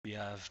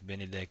have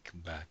Benedek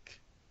back.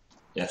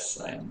 Yes,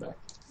 I am back.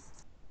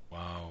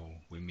 Wow,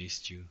 we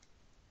missed you.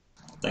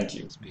 Thank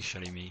you.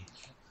 Especially me.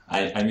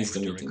 I missed the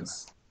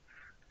meetings.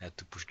 I had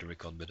to push the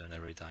record button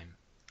every time.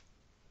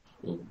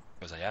 Ooh.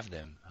 Because I have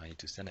them. I need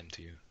to send them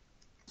to you.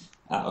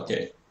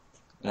 Okay.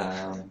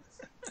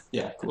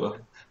 Yeah, cool.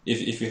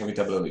 If you have it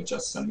uploaded,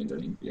 just send me the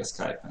link via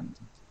Skype and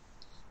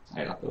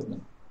I'll upload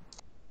them.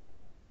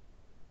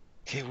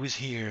 Okay, who's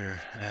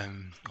here?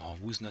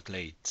 Who's not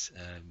late?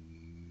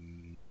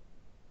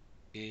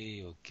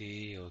 Okay.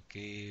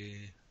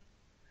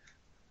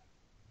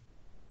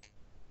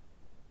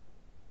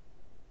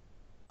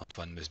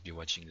 Antoine must be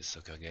watching the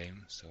soccer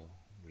game, so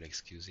we'll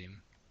excuse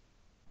him.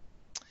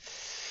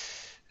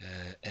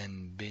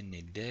 And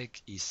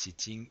Benedek is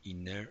sitting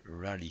in a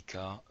rally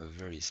car, a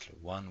very slow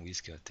one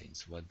with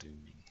curtains. What do you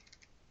mean?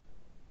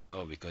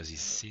 Oh, because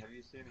he's sitting. Have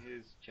you seen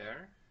his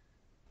chair?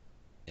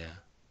 Yeah.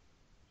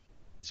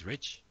 He's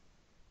rich.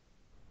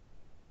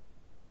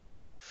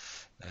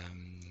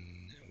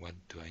 What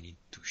do I need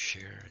to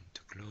share and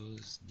to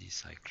close?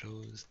 This I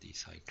close,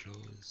 this I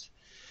close.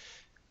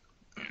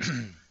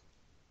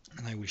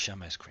 And I will share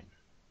my screen.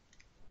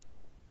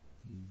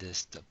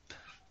 Desktop.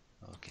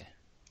 Okay.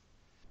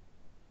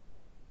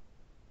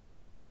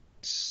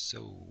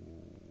 So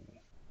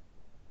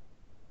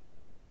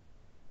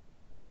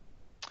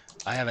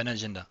I have an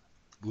agenda.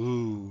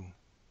 Woo!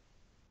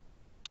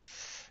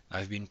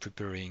 I've been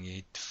preparing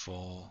it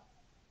for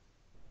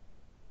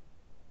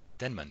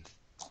 10 months.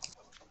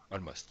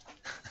 Almost.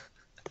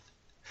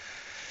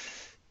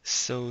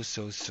 So.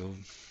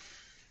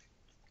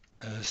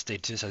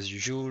 Status as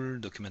usual,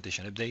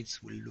 documentation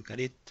updates, we'll look at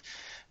it.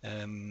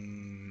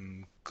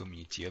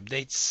 Community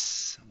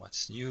updates,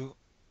 what's new?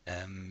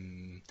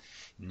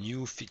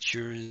 New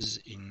features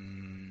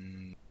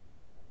in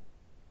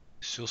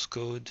source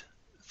code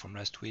from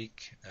last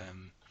week.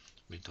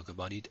 We'll talk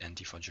about it.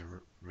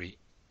 Anti-forgery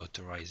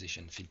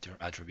authorization filter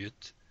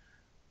attribute.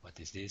 What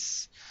is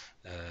this?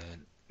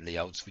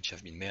 Layouts which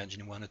have been merged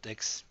in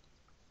OneNoteX.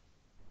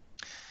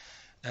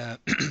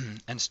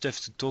 And stuff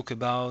to talk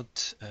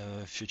about,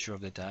 future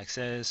of data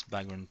access,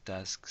 background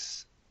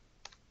tasks,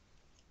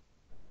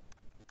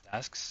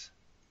 caching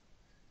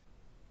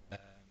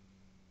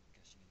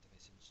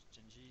interface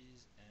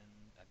changes,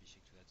 and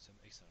Abhishek to add some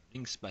extra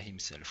links by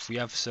himself. We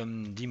have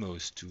some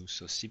demos too,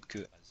 so Sipke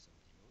has some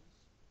demos.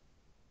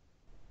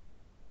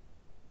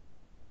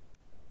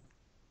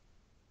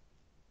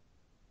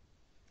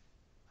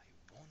 I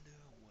wonder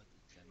what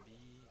it can be.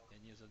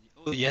 Any other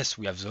oh yes,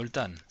 we have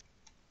Zoltan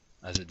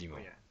as a demo.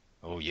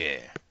 Oh yeah.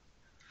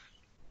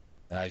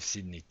 I've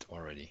seen it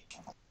already.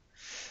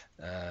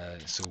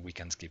 So we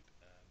can skip.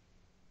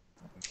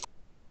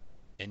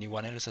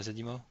 Anyone else has a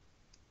demo?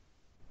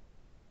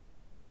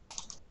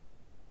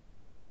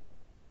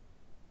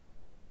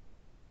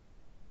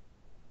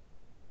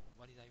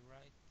 What did I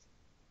write?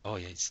 Oh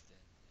yeah, it's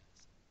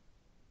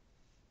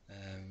there.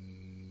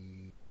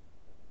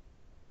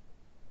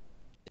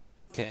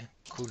 Okay,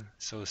 cool.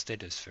 So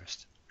status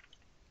first,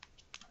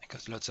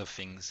 because lots of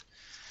things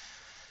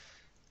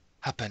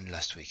happened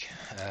last week.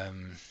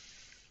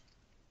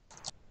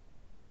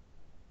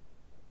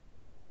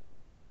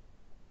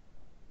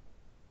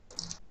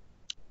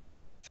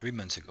 3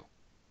 months ago,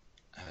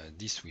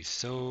 this we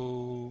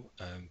saw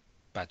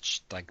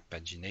patch tag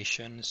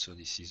pagination. So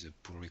this is a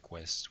pull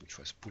request which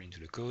was put into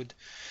the code.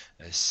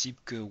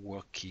 Sipke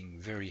working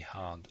very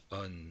hard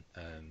on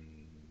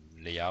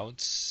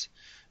layouts.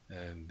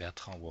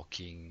 Bertrand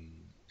working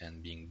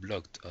and being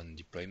blocked on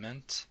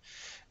deployment.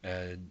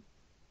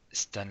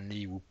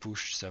 Stanley who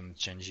pushed some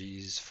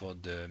changes for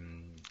the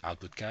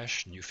output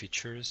cache, new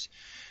features,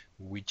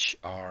 which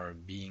are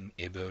being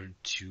able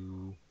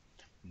to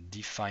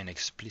define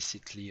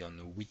explicitly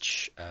on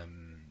which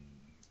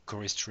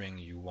query string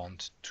you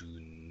want to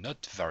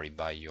not vary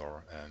by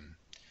your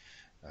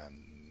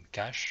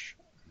cache.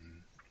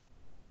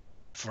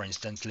 For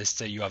instance, let's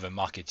say you have a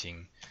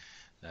marketing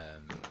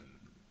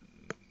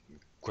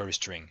query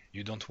string.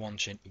 You don't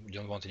want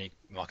any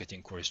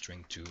marketing query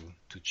string to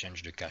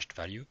change the cached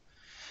value.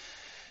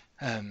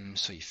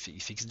 So he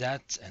fixed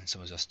that and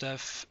some other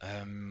stuff.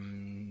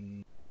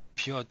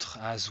 Piotr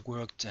has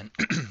worked, and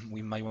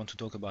we might want to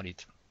talk about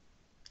it.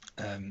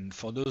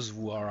 For those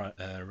who are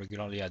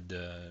regularly at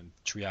the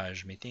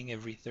triage meeting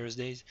every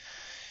Thursdays,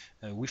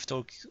 we've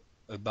talked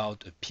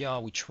about a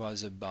PR which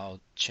was about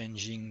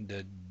changing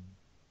the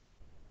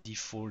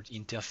default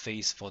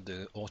interface for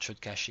the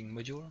orchard caching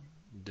module,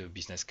 the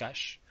business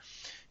cache,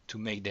 to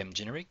make them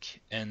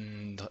generic.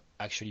 And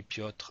actually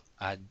Piotr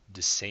had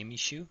the same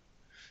issue,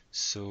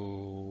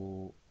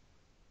 so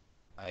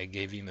I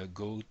gave him a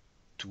go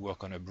to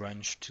work on a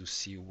branch to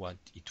see what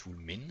it would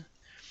mean,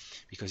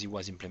 because he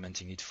was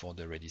implementing it for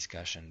the Redis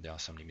cache and there are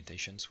some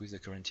limitations with the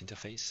current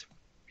interface.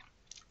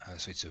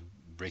 So it's a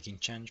breaking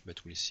change,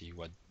 but we'll see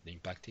what the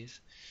impact is.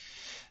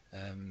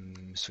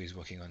 So he's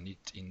working on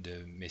it in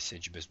the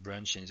message bus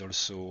branch, and he's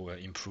also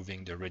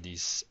improving the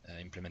Redis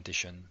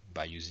implementation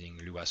by using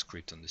Lua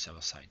script on the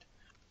server side.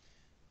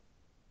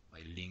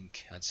 My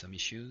link had some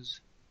issues.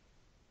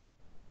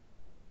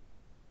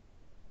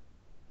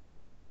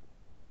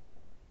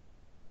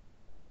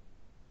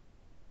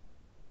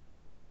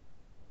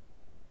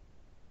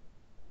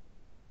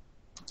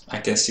 I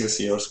can still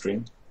see your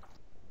screen,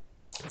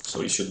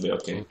 so it should be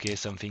okay. Okay,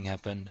 something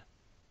happened.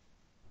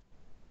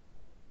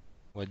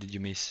 What did you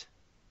miss?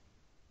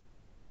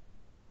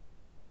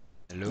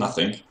 Hello?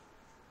 Nothing.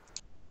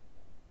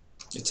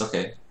 It's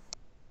okay.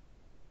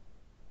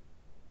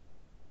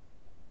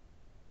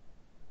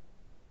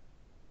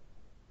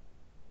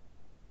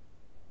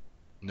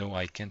 No,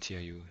 I can't hear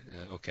you.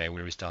 Okay, I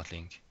will restart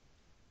link.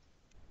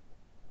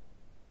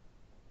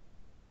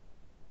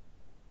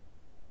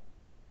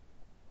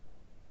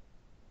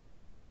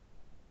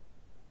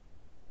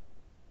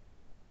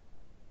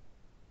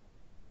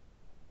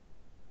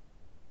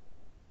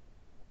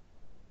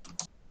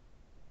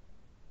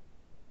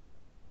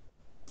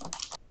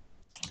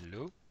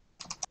 Hello?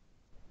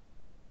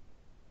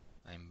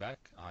 I'm back.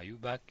 Are you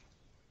back?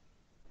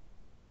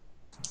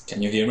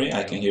 Can you hear me? Hello?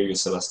 I can hear you,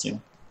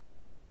 Sébastien.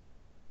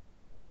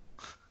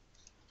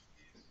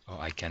 Oh,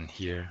 I can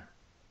hear.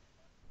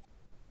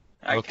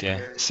 I Okay, can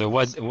hear you. so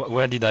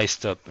where did I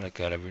stop? Like,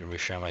 I will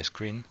reshare my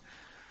screen.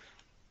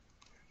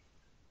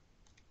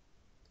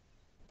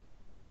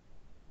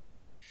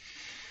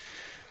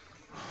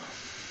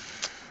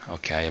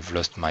 Okay, I have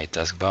lost my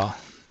taskbar.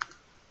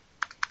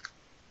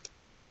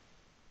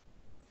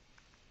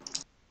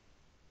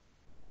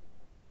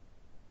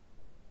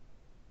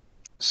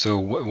 So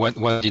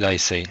what did I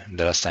say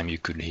the last time you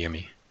could hear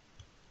me?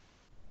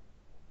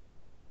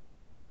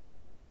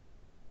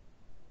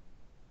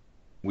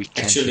 We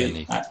can't hear Actually,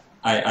 Nick.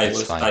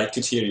 I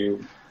could hear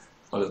you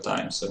all the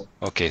time. So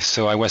Okay,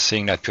 so I was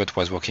saying that Piotr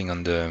was working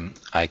on the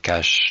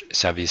iCache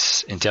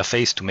service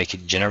interface to make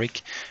it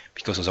generic,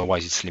 because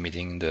otherwise it's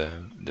limiting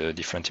the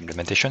different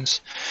implementations.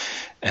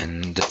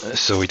 And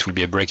so it will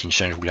be a break in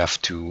change. We'll have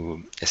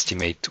to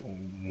estimate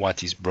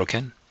what is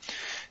broken.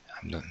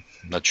 I'm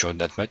not sure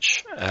that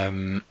much.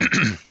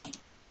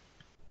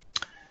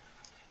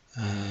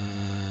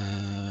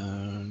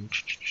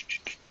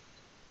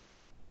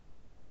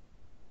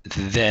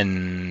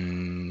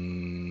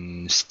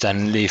 Then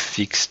Stanley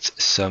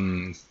fixed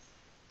some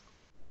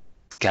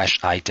cache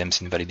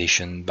items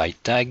invalidation by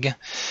tag.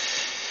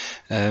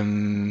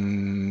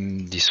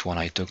 This one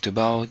I talked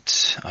about.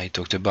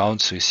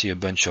 So you see a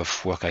bunch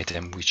of work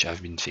items which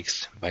have been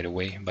fixed, by the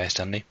way, by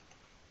Stanley.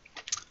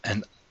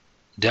 And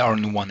there are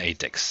only one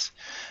ATEX.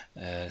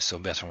 So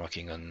Bertrand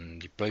working on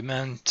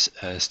deployment,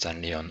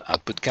 Stanley on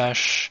output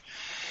cache,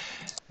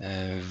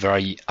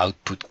 vary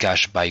output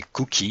cache by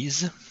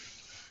cookies,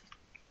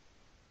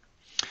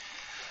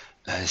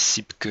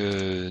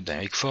 Sipke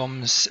dynamic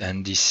forms,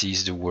 and this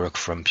is the work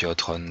from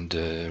Piotr on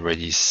the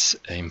Redis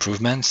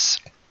improvements.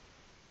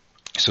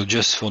 So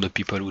just for the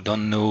people who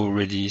don't know,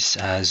 Redis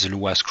has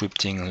Lua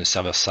scripting on the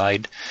server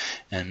side,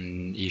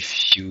 and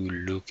if you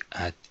look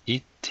at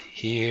it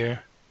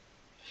here,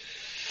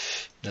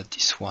 not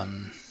this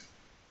one,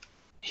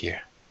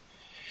 here,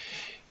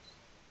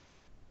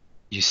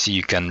 you see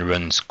you can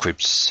run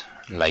scripts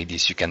like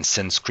this. You can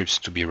send scripts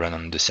to be run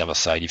on the server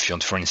side. If you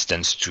want, for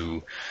instance,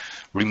 to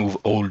remove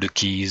all the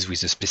keys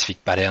with a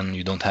specific pattern,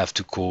 you don't have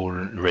to call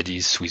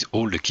Redis with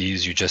all the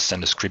keys. You just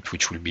send a script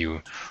which will be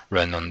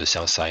run on the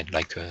server side,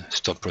 like a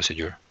stop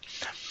procedure.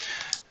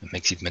 It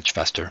makes it much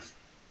faster.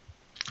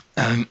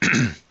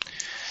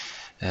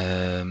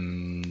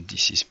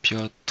 This is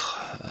Piotr.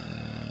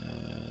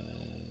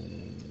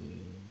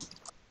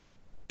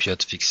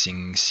 Piotr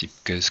fixing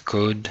Sipke's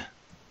code.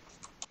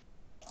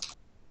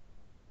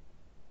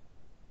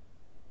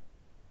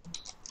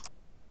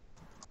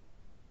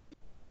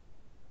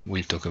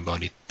 We'll talk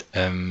about it.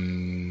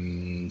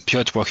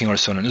 Piotr working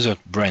also on another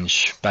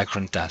branch,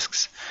 background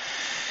tasks,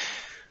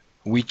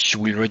 which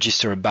will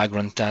register a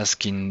background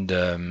task in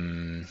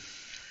the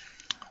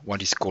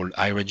what is called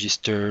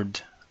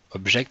iRegistered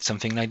object,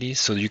 something like this.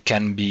 So you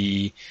can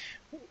be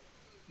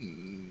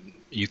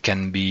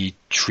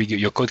triggered.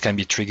 Your code can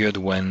be triggered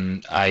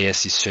when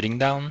IS is shutting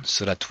down,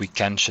 so that we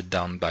can shut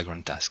down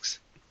background tasks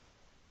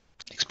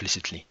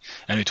explicitly,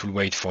 and it will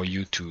wait for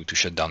you to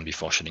shut down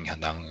before shutting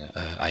down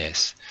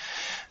IS.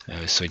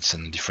 So it's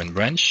a different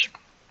branch.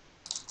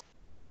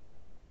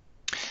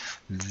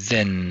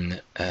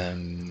 Then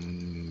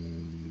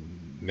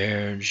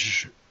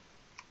merge,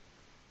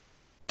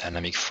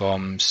 dynamic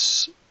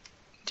forms,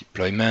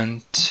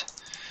 deployment,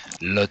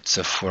 lots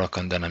of work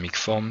on dynamic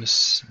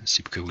forms.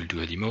 Sipke will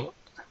do a demo.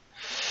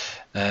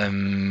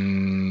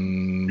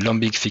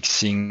 Lombic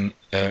fixing,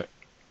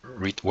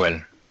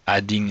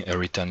 adding a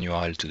return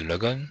URL to the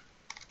logon,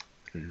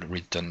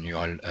 return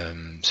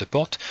URL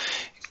support.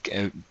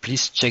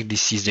 Please check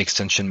this is the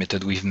extension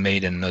method we've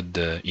made and not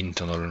the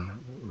internal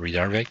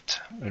redirect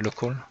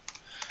local,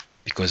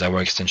 because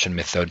our extension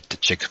method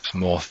checks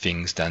more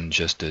things than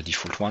just the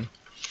default one.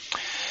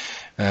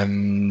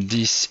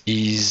 This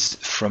is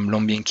from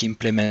Lombic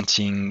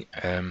implementing,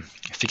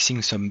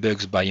 fixing some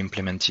bugs by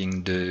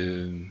implementing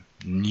the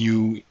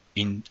new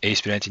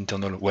ASP.NET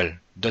internal,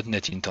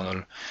 .NET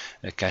internal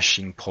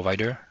caching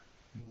provider,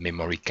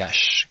 memory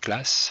cache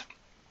class.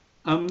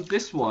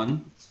 This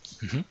one,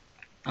 Mm-hmm.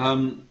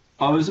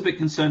 I was a bit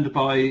concerned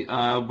by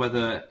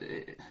whether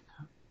it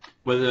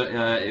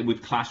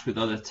would clash with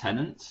other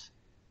tenants.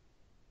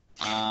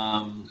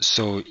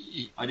 So,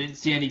 I didn't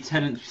see any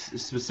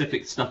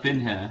tenant-specific stuff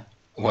in here.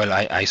 well,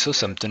 I saw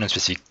some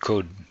tenant-specific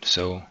code.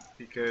 So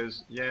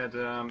Because yeah,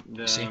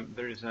 see?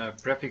 there is a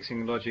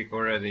prefixing logic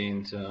already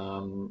in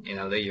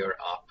a layer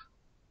up.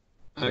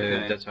 So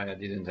Okay. that's why I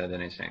didn't add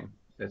anything.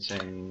 That's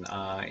in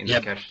Yeah.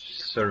 the cache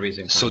service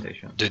So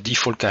implementation. the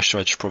default cache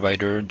storage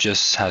provider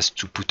just has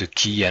to put a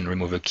key and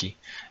remove a key,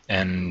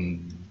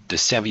 and the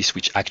service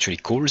which actually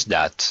calls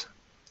that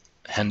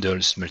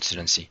handles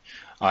multi-tenancy.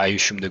 I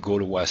assume the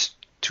goal was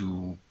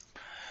to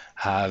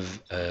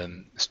have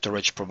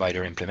storage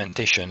provider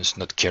implementations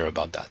not care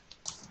about that.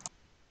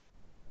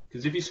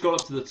 Because if you scroll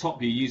up to the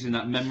top, you're using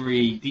that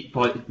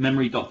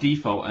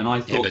memory.default, and I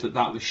thought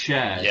that was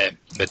shared. Yeah,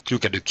 but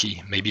look at the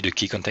key. Maybe the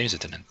key contains a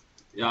tenant.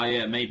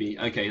 Yeah, maybe.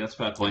 Okay, that's a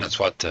fair point. That's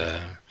what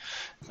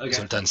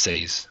Sultan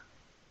says.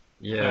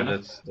 Yeah,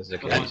 that's the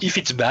case. And if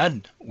it's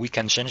bad, we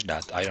can change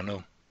that. I don't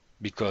know,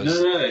 because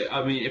No.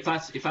 I mean, if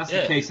that's the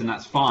case, then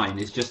that's fine.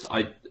 It's just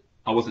I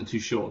wasn't too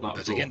sure. That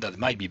was but again, that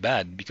might be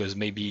bad because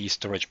maybe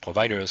storage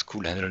providers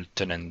could handle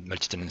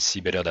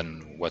multi-tenancy better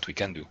than what we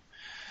can do.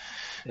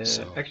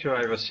 So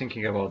Actually, I was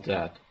thinking about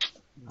that.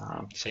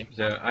 Same.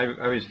 So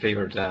I would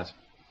favor that.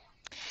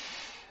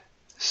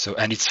 So,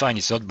 and it's fine.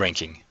 It's not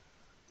breaking,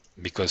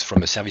 because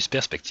from a service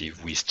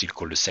perspective, we still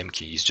call the same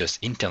key. It's just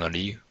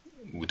internally,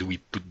 do we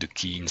put the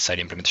key inside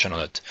the implementation or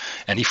not?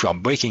 And if we are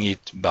breaking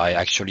it by,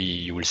 actually,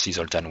 you will see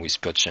Zoltan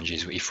with purge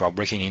changes. If we are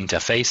breaking an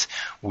interface,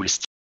 we'll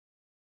still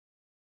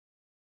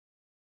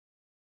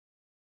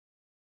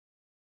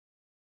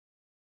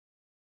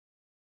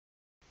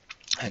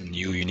and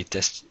new unit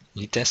tests.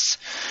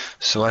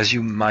 So as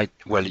you might,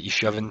 well,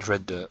 if you haven't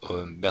read the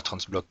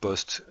Bertrand's blog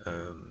post,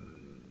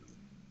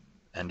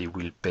 and he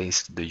will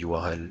paste the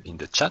URL in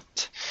the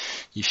chat.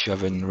 If you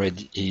haven't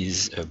read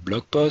his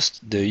blog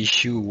post, the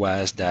issue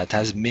was that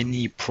as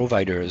many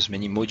providers,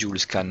 many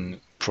modules can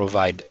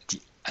provide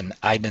an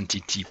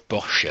identity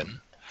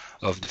portion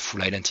of the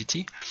full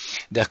identity,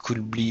 there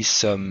could be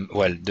some,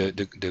 well,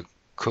 the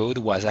code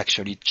was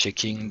actually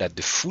checking that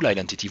the full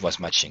identity was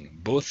matching.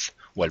 Both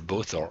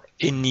or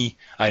any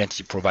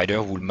identity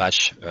provider will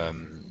match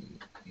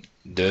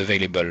the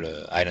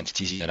available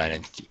identities in an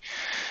identity.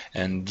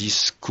 And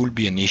this could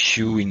be an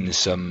issue in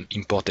some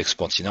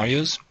import-export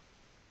scenarios.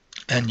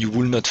 And the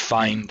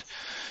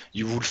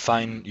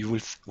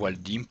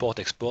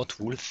import-export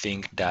will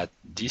think that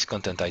this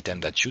content item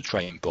that you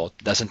try import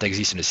doesn't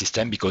exist in the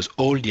system because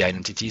all the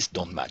identities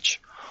don't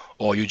match.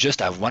 Or you just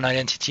have one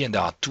identity and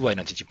there are two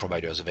identity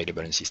providers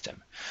available in the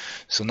system.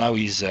 So now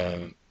is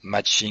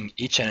matching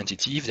each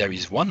identity. If there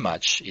is one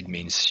match, it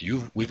means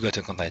we've got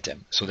a content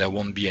item. So there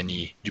won't be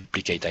any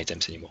duplicate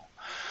items anymore.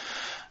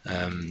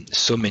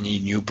 So many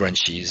new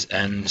branches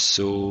and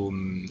so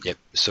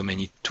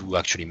many to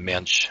actually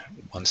merge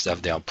once they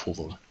have their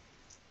approval.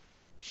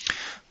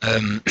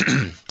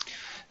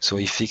 So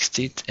he fixed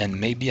it,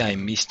 and maybe I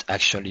missed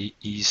actually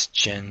his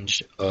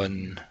change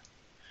on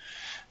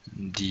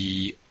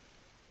the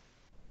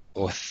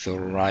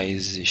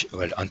authorization,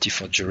 well,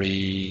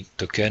 anti-forgery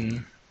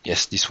token.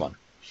 Yes, this one.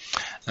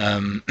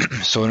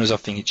 So another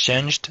thing he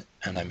changed,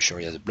 and I'm sure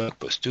he has a blog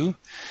post too,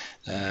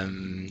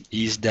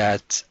 is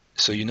that,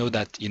 so you know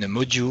that in a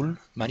module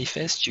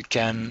manifest, you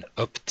can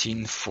opt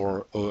in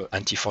for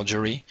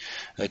anti-forgery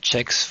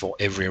checks for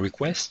every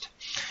request.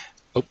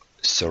 Oh,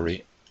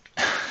 sorry.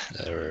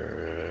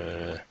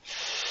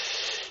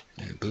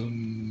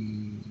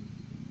 Boom.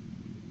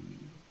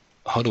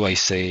 How do I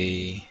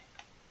say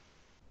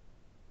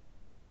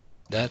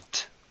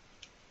that?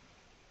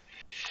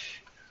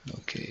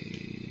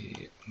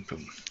 Okay.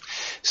 Boom.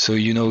 So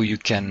you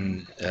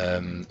can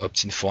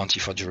opt in for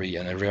anti-forgery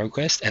on every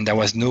request, and there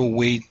was no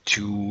way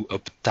to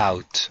opt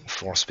out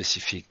for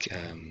specific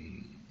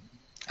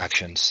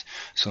actions.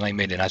 So I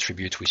made an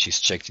attribute which is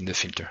checked in the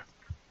filter.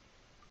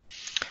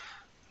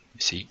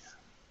 You see,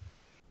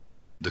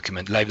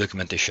 live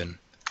documentation,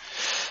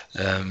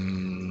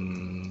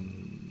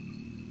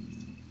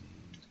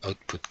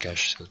 output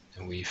cache. So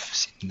we've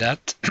seen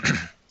that.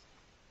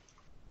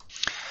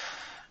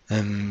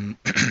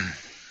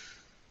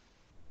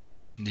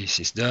 This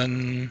is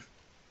done.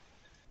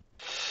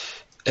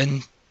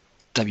 And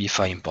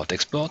Tabify import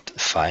export,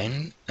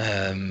 fine.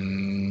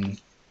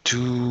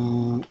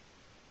 Two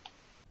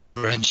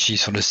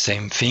branches for the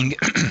same thing.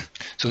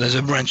 So there's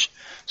a branch,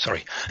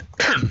 sorry.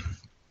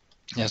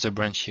 There's a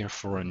branch here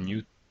for a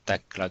new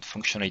tag cloud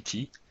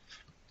functionality.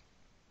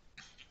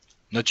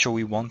 Not sure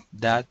we want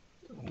that.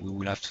 We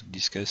will have to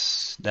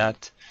discuss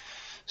that.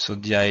 So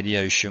the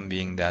idea, I assume,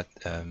 being that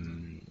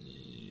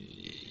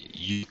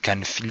you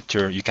can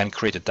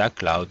create a tag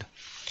cloud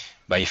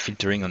by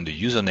filtering on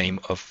the username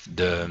of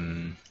the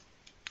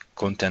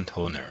content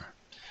owner.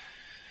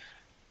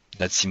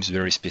 That seems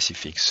very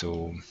specific,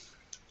 so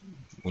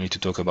we need to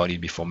talk about it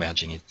before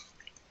merging it.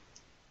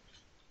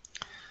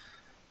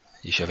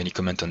 If you have any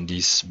comment on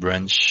this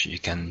branch, you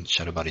can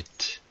chat about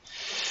it.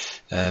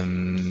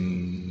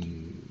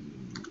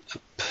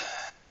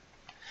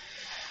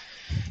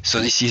 So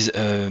this is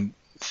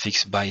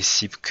fixed by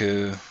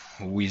Sipke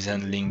who is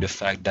handling the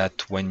fact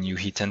that when you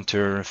hit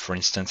enter, for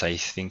instance, I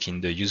think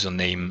in the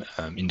username,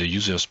 in the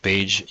users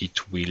page,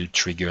 it will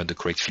trigger the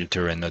correct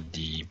filter and not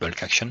the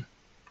bulk action.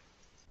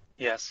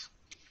 Yes.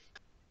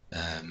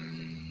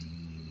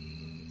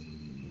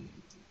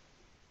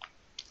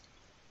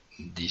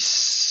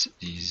 This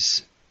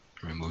is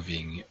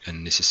removing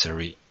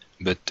unnecessary,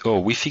 but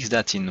we fixed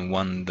that in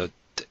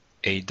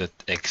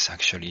 1.8.x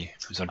actually.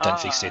 Zoltan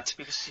fixed it.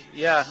 Because,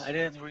 yeah, I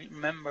didn't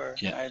remember.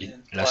 Yeah,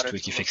 last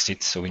week he fixed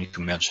it, so we need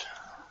to merge.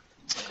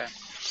 Okay.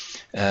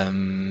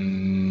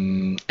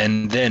 And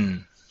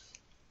then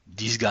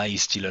this guy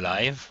is still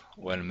alive.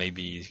 Well,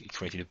 maybe he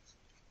created a...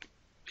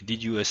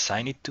 Did you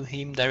assign it to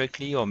him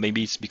directly, or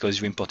maybe it's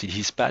because you imported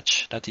his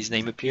patch that his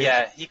name appeared?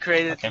 Yeah, he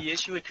created the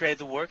issue, he created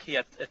the work, he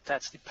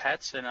attached the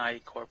patch, and I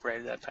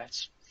incorporated that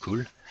patch.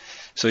 Cool.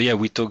 So yeah,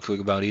 we talked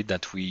about it,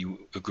 that we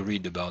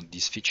agreed about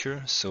this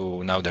feature.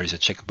 So now there is a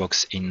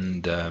checkbox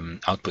in the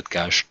output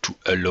cache to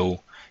allow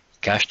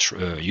cached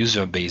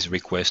user-based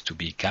requests to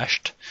be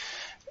cached.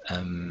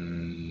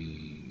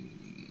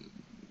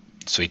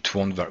 So it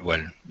won't,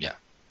 well, yeah.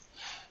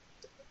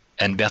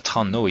 And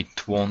Bertrand, no,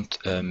 it won't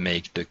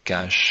make the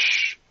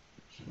cache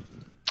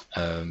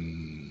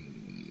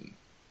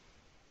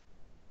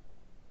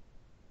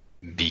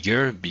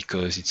bigger,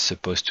 because it's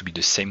supposed to be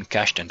the same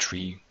cached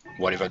entry,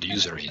 whatever the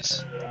user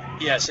is.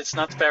 Yes, it's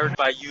not paired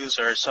by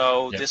user.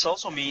 So this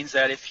also means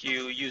that if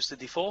you use the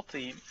default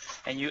theme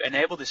and you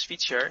enable this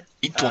feature,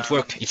 it won't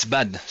work. It's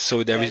bad.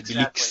 So there will be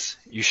leaks.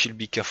 You should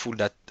be careful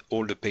that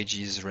all the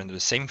pages render the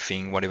same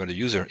thing, whatever the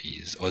user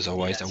is.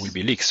 Otherwise, there will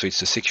be leaks. So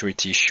it's a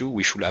security issue.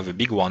 We should have a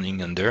big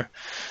warning under.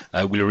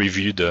 I will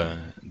review the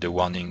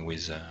warning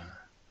with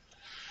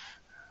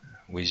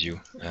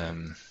you,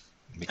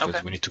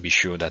 because we need to be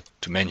sure that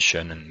to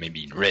mention, and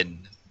maybe in red,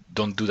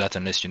 don't do that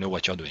unless you know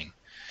what you're doing.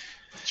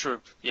 True.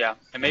 Yeah,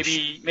 and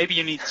maybe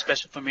you need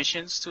special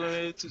permissions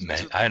to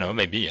I don't know.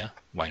 Maybe, yeah.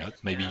 Why not?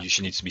 Maybe you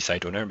should need to be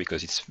site owner,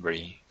 because it's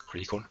very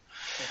critical.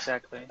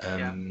 Exactly.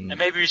 Yeah. And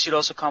maybe we should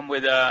also come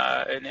with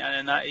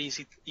an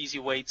easy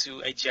way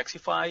to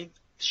Ajaxify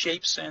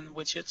shapes and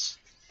widgets.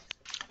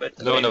 But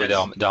no, there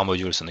are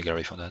modules in the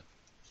gallery for that.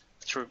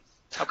 True.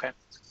 Okay.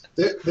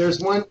 There's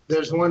one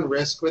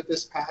risk with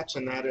this patch,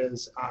 and that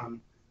is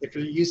if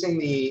you're using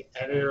the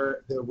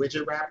editor, the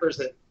widget wrappers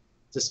that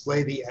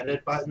display the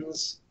edit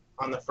buttons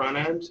on the front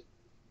end,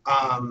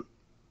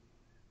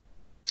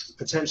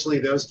 potentially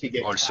those could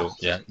get also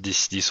cached. Yeah,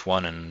 this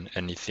one, and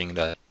anything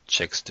that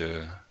checks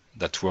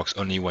that works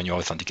only when you're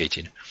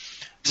authenticated.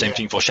 Same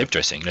thing for shape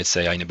tracing. Let's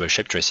say I enable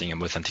shape tracing,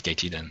 I'm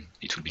authenticated, and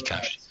it will be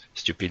cached.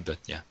 Stupid, but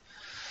yeah.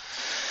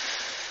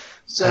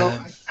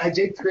 So I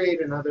did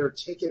create another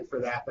ticket for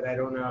that, but I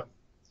don't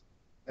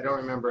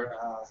remember.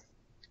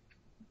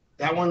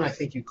 That one I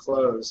think you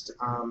closed.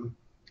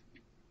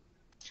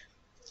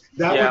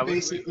 That one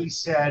basically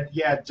said,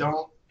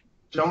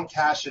 don't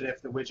cache it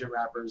if the widget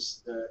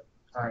wrappers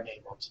are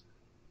enabled.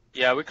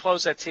 Yeah, we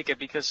closed that ticket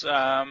because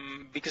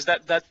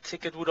that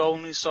ticket would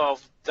only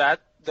solve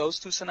those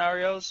two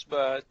scenarios,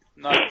 but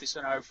not the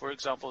scenario, for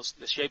example,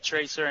 the shape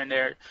tracer, and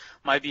there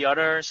might be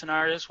other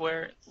scenarios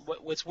where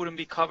which wouldn't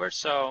be covered.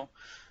 So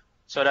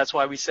that's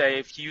why we say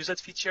if you use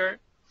that feature,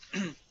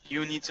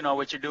 you need to know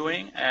what you're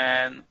doing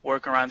and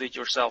work around it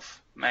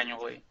yourself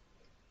manually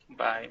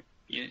by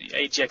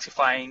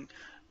Ajaxifying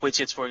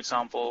widgets, for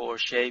example, or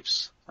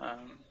shapes.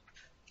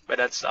 But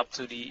that's up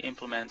to the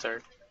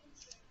implementer.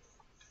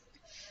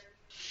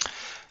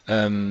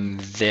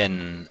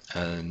 Then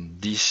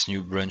this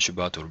new branch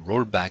about a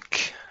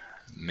rollback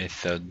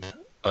method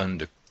on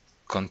the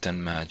content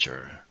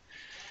manager.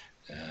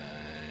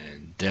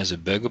 There's a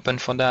bug open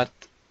for that.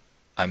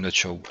 I'm not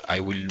sure.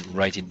 I will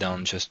write it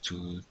down just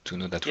to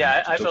know that we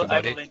need to talk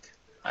about it.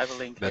 I have a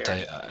link. But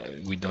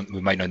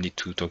we might not need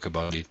to talk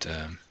about it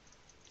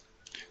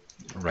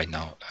right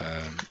now.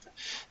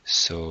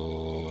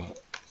 So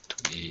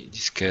to be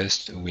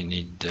discussed, we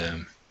need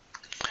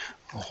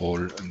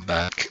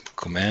rollback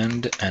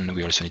command, and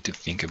we also need to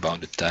think about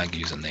the tag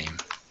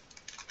username.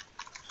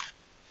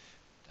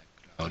 Tag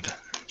cloud,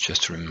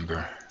 just to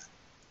remember.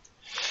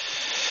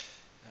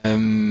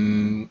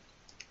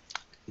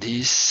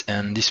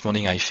 This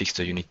morning I fixed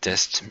a unit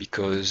test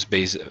because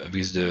based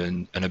with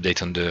an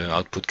update on the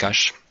output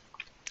cache,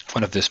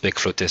 one of the spec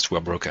flow tests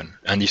were broken,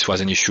 and this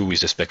was an issue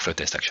with the spec flow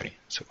test actually,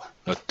 so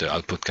not the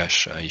output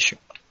cache issue.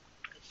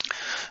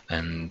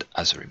 And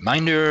as a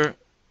reminder,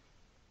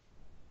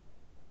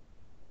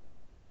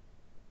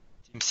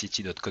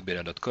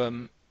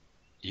 teamcity.codebeta.com,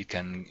 you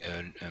can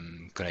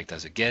connect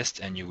as a guest,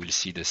 and you will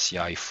see the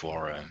CI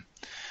for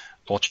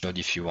Orchard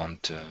if you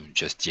want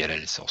just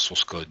DLLs or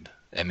source code,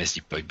 MS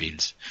deploy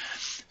builds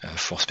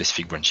for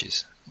specific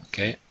branches.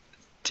 Okay,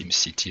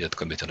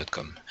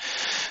 teamcity.codebeta.com.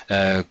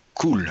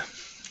 Cool.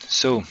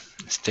 So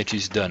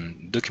status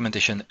done.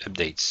 Documentation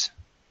updates.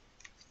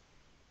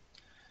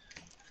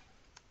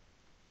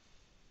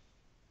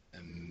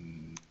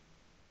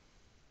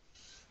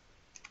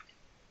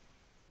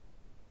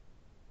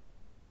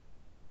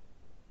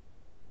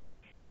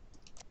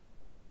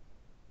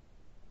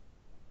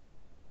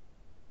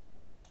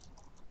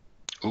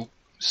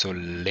 So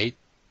latest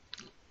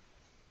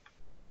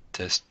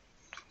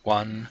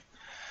one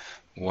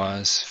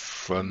was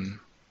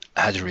from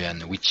Adrian,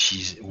 who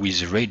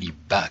is really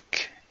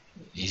back.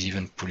 He's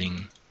even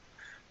pulling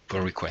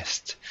pull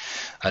request.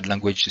 Add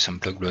language to some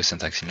blog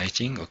syntax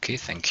enlightening. Okay,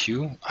 thank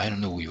you. I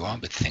don't know who you are,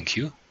 but thank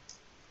you.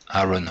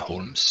 Aaron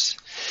Holmes.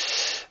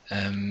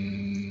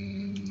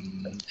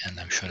 And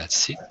I'm sure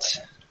that's it.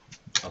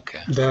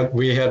 Okay.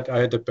 I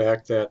had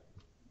to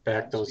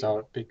back those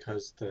out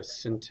because the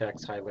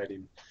syntax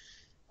highlighting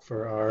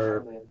for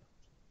our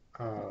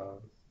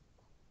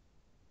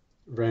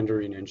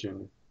rendering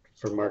engine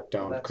for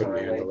Markdown couldn't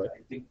handle it.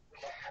 I think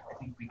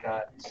we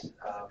got to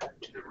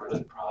the root of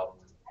the problem.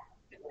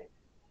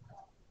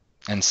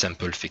 And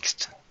sample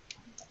fixed.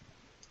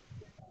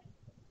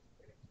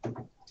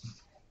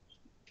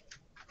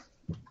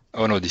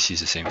 Oh no, this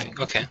is the same thing.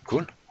 Okay,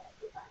 cool.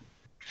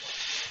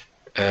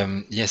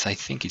 Yes, I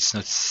think it's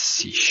not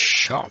C#.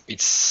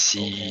 It's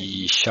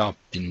C#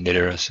 in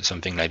letters or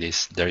something like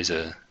this. There is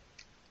a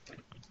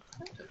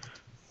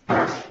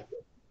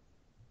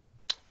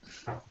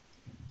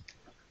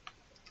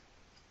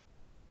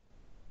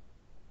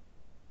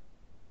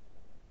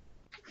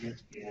It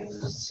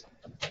is.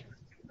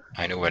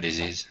 I know what this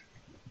is.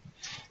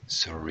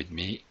 So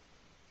readme.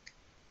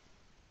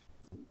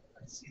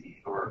 Let's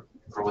see, or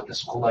with the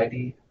school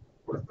ID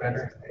work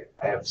better.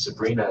 I have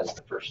Sabrina as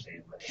the first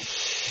name.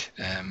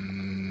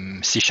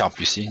 C#,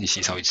 you see, this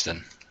is how it's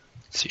done.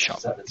 C#.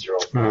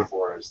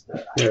 7044 is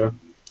the ID. Yeah.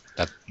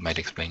 That might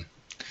explain.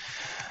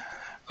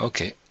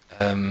 Okay.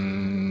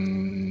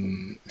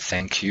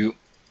 Thank you.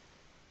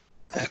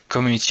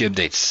 Community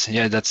updates.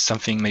 Yeah, that's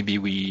something maybe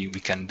we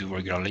can do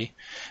regularly.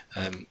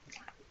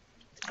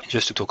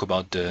 Just to talk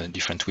about the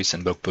different tweets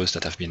and blog posts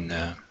that have been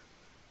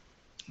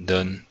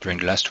done during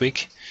the last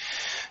week.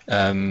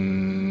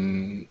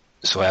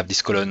 So I have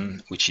this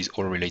column which is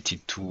all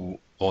related to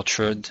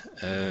Orchard.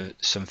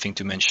 Something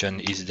to mention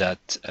is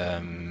that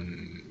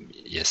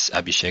yes,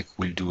 Abhishek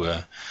will do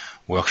a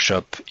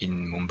workshop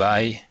in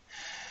Mumbai,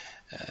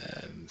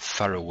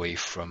 far away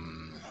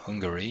from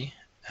Hungary.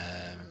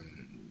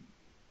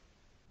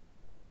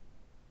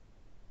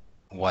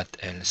 What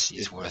else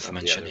is worth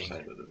mentioning? The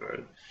other side of the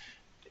bird.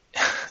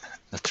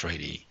 Not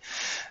really.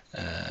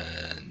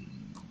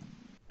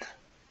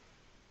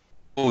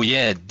 Oh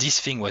yeah, this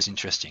thing was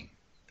interesting.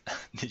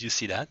 Did you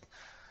see that?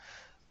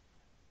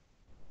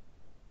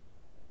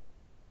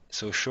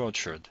 So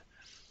Orchard.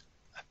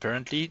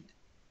 Apparently,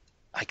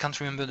 I can't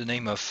remember the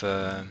name of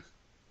the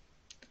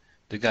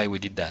guy who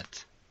did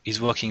that. He's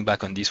working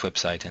back on this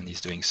website and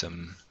he's doing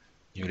some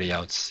new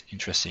layouts.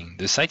 Interesting.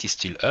 The site is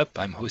still up.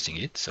 I'm hosting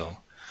it, so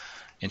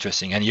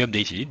interesting. And he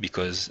updated it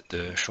because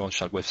the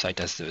Orchard website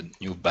has the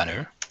new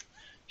banner.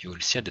 You will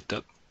see at the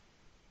top.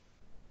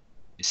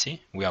 You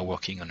see, we are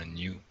working on a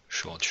new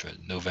Orchard,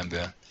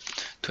 November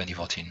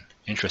 2014.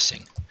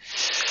 Interesting.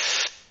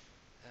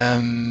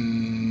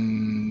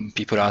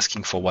 People are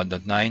asking for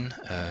 1.9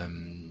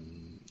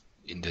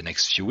 in the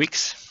next few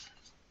weeks.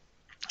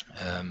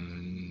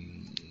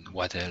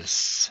 What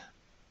else?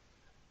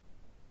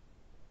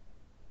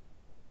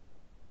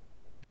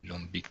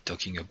 Lombik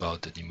talking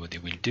about the demo they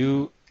will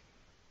do.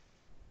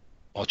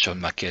 Orchard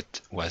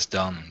market was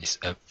down and is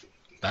up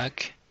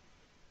back.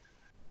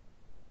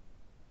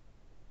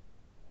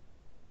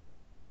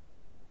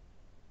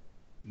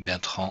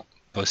 Bertrand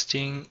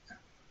posting.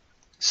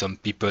 Some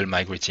people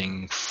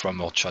migrating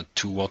from Orchard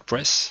to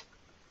WordPress.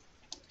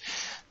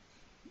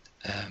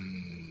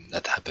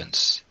 That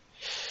happens.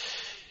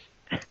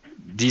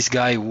 This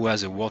guy who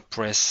has a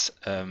WordPress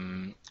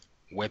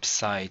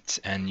website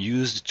and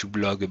used to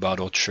blog about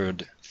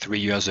Orchard 3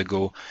 years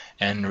ago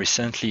and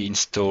recently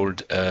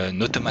installed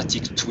an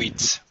automatic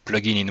tweet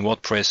plugin in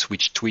WordPress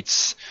which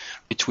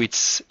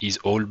retweets his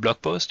old blog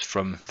post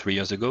from 3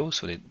 years ago,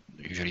 so they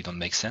usually don't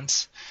make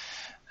sense.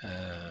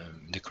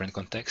 The current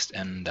context,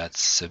 and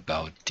that's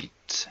about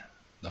it.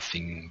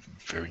 Nothing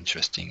very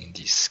interesting in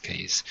this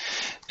case.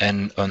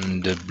 And on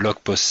the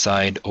blog post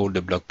side, all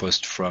the blog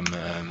posts from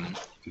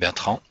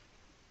Bertrand.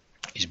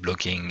 He's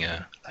blogging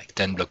like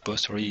 10 blog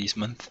posts already this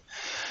month.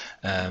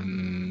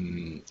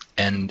 And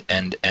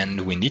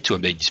we need to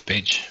update this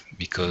page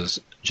because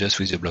just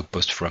with the blog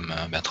post from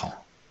Bertrand.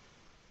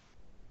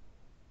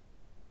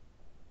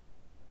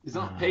 Is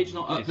that page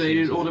not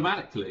updated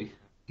automatically?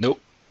 No.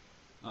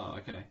 Oh,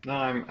 okay. No,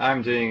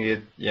 I'm doing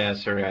it. Yeah,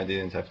 sorry, I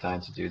didn't have time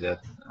to do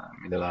that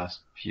in the last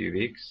few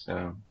weeks.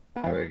 So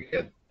I will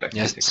get back.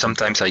 Yes,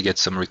 sometimes I get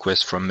some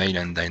requests from mail,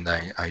 and then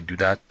I do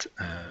that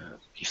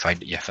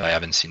if I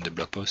haven't seen the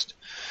blog post.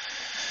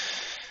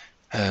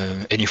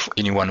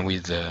 Anyone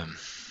with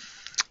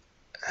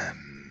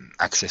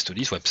access to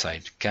this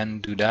website can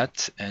do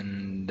that,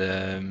 and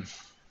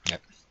yeah.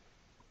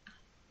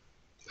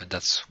 But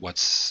that's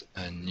what's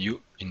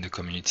new in the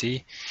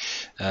community.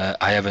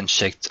 I haven't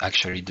checked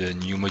actually the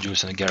new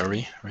modules in the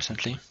gallery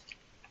recently.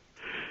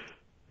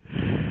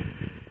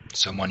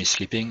 Someone is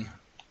sleeping.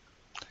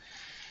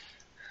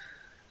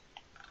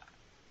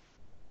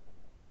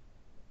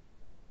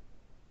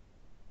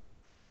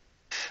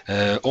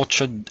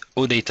 Orchard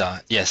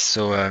OData. Yes,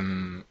 so I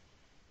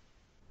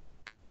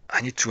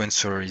need to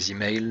answer his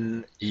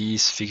email.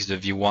 He's fixed the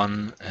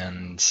V1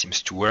 and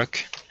seems to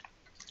work.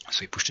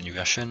 So he pushed a new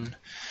version.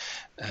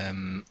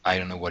 I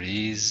don't know what it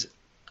is.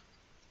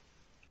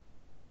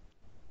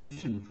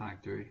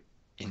 Factory.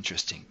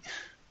 Interesting.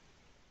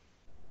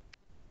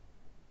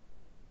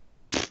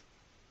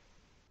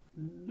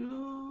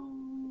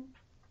 No.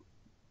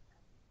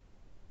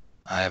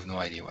 I have no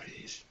idea what it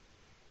is.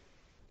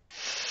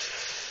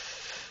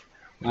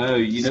 Oh,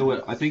 you know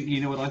what? I think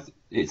you know what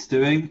it's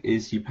doing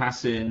is you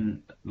pass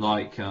in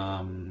like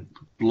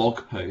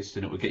blog post,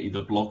 and it will get you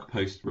the blog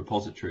post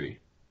repository.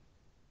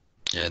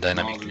 Yeah,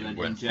 dynamically. Rather than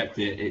Well, inject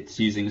it, it's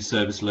using a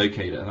service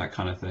locator, that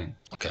kind of thing.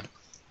 okay.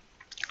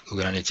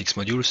 Google Analytics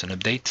modules, an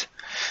update.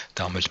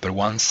 There are multiple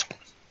ones.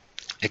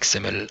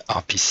 XML,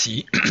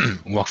 RPC,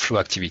 workflow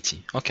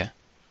activity. Okay.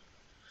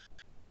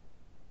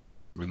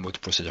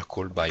 Remote procedure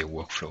call by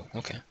workflow.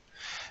 Okay.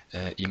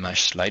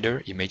 Image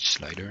slider,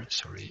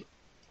 sorry.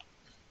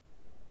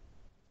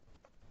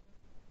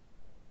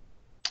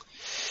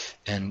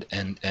 And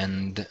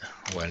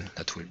well,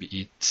 that will be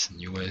it.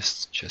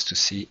 Newest, just to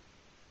see.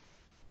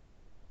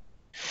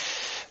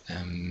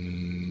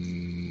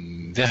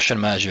 Version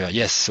manager,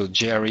 yes. So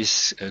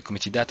JR's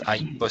committed that.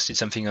 I posted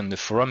something on the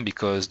forum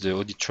because the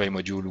AuditTrail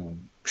module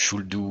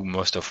should do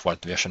most of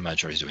what version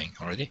manager is doing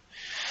already.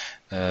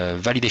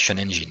 Validation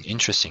engine,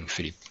 interesting.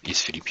 Philip,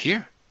 is Philip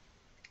here?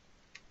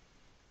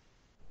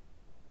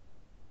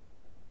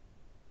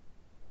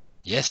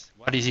 Yes.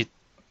 What is it?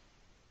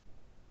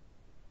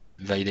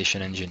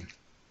 Validation engine.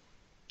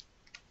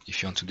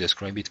 If you want to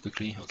describe it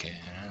quickly, okay.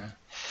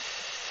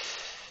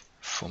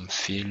 Form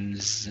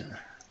fields.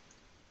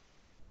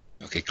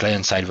 Okay,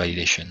 client-side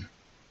validation.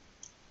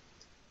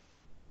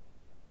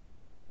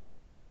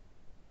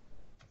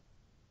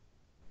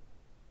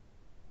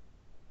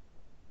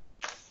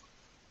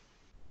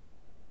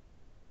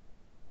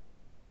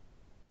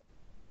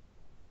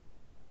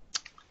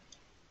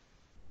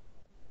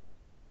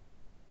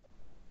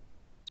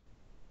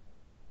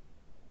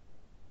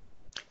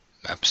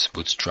 Maps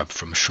bootstrap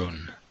from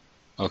Sean.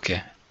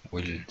 Okay,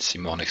 we'll see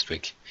more next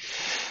week.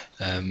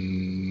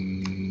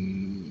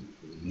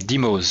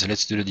 Demos,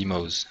 let's do the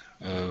demos.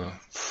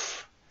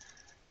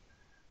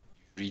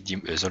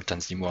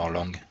 Zoltan's demo are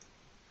long.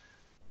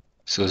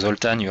 So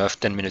Zoltan, you have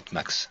 10 minutes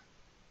max.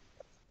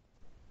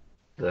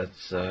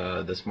 That's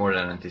more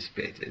than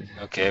anticipated.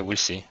 Okay, we'll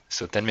see.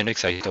 So 10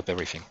 minutes, I stop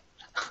everything.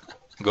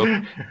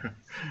 Go.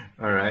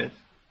 All right.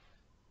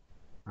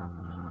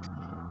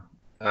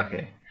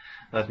 Okay.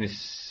 Let me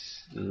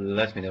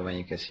know when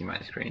you can see my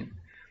screen.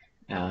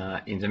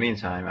 In the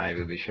meantime, I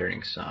will be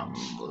sharing some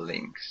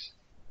links.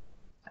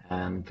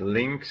 And the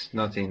links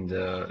not in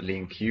the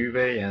link U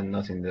way and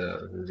not in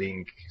the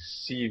link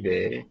C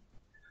way,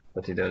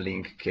 but in the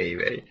link K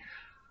way.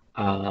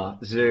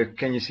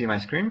 Can you see my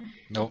screen?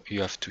 No,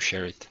 you have to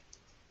share it.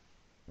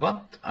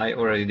 What? I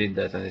already did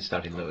that and it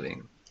started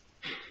loading.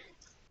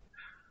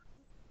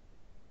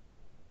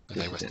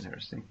 This is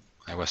interesting.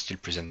 I was still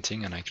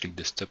presenting and I clicked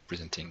the stop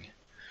presenting.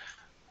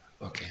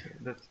 Okay.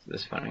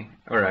 That's funny.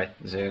 Alright,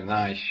 so now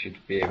I should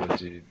be able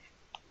to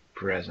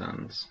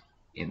present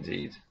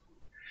indeed.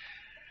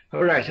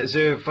 Alright,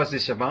 so what's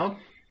this about?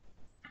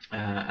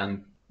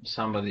 And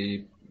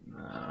somebody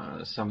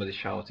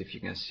shout if you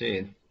can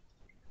see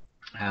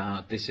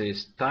it. This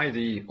is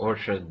tidy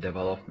orchard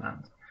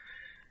development.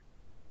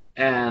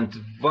 And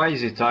why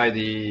is it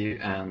tidy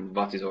and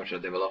what is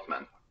orchard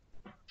development?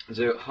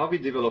 So how we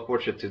develop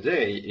orchard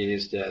today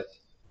is that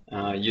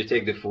you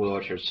take the full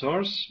orchard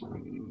source,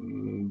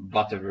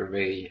 whatever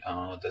way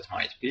that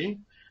might be,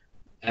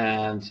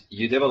 and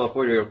you develop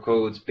all your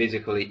code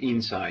basically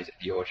inside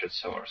the orchard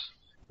source.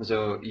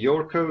 So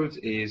your code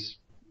is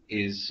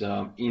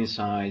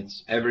inside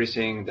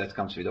everything that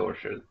comes with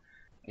orchard.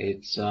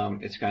 It's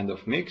kind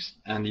of mixed,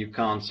 and you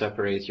can't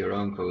separate your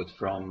own code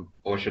from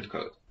orchard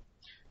code.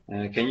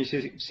 Can you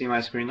see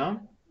my screen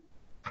now?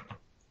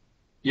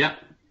 Yeah.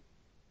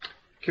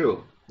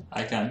 Cool.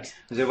 I can't.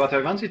 So what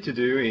I wanted to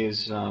do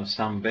is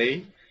some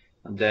way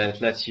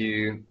that lets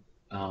you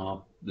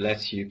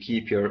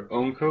keep your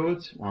own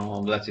code,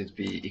 let it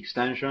be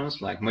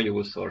extensions like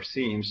modules or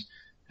themes,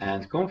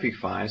 and config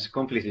files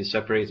completely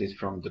separated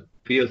from the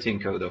built-in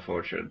code of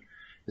Orchard.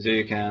 So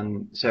you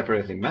can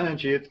separately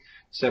manage it,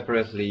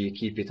 separately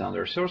keep it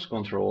under source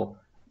control,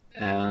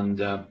 and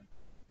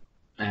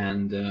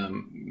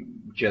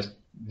just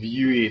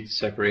view it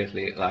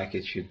separately like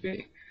it should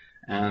be.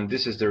 And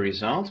this is the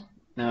result.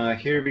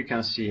 Here we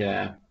can see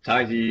a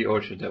tidy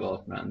Orchard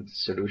development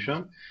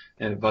solution,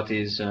 but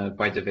is,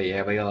 by the way,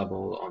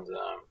 available on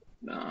the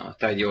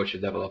tidy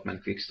Orchard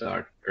development quick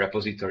start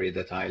repository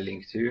that I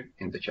linked to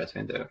in the chat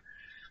window.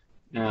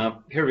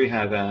 Here we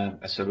have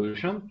a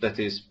solution that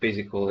is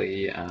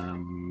basically,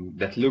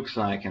 that looks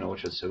like an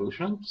Orchard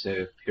solution.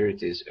 So here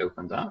it is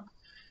opened up,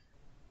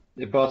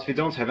 but we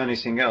don't have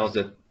anything else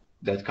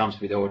that comes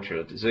with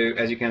Orchard. So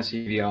as you can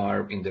see, we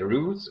are in the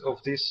root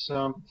of this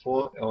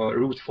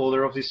root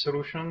folder of this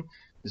solution.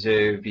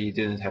 so we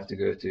didn't have to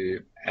go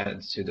to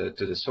add to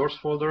the source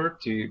folder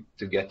to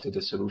get to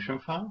the solution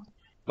file,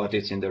 but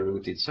it's in the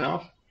root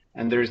itself,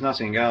 and there is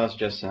nothing else,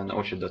 just an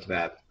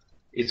orchard.web.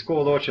 It's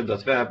called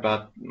orchard.web,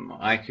 but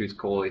I could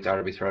call it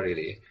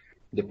arbitrarily.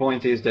 The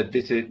point is that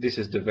this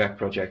is the web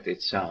project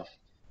itself,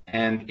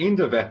 and in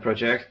the web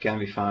project can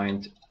we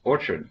find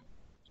Orchard.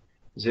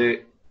 So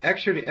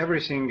actually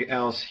everything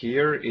else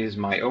here is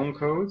my own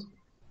code.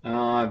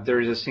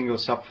 There is a single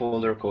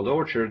subfolder called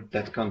Orchard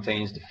that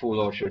contains the full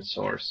Orchard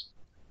source.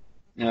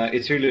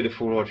 It's really the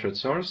full Orchard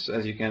source,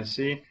 as you can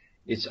see.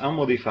 It's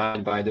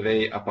unmodified, by the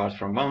way, apart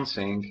from one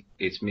thing,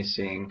 it's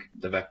missing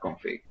the web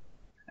config.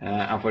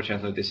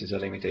 Unfortunately, this is a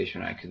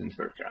limitation I couldn't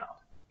work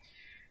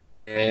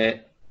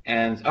around.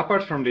 And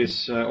apart from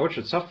this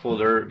Orchard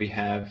subfolder, we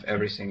have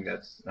everything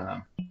that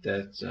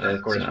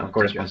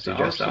corresponds to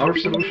just our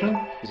solution.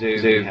 So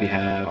we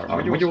have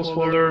our modules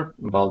folder.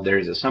 Well, there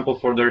is a sample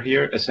folder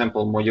here, a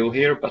sample module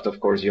here, but of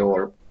course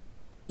your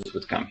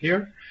would come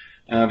here.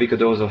 We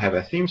could also have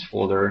a themes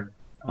folder.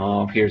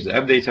 Here's the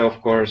app data,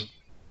 of course,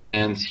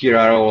 and here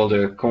are all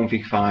the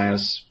config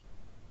files,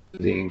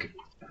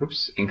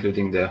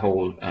 including the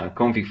whole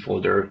config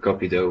folder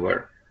copied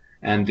over.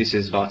 And this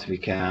is what we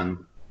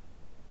can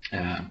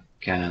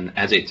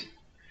edit.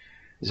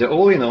 So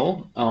all in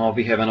all,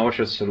 we have an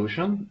Orchard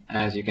solution,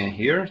 as you can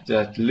hear,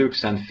 that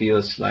looks and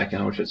feels like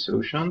an Orchard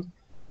solution.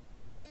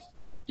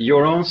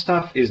 Your own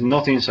stuff is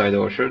not inside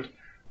Orchard,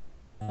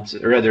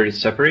 rather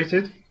it's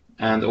separated,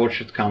 and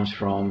Orchard comes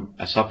from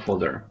a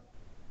subfolder.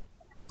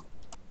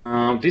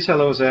 This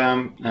allows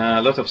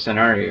a lot of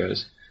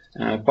scenarios.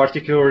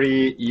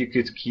 Particularly, you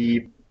could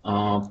keep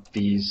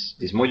these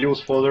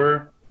modules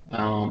folder,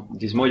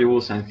 these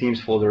modules and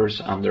themes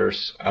folders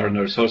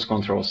under source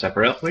control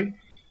separately,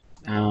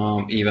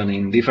 even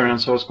in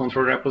different source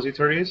control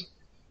repositories.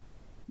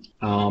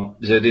 So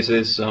this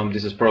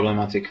is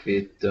problematic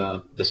with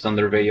the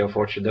standard way of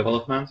Orchard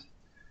development.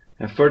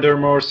 And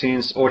furthermore,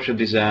 since Orchard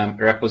is a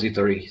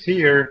repository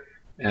here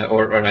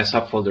or a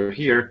subfolder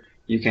here,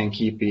 you can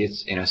keep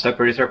it in a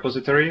separate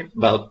repository.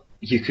 But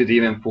you could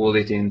even pull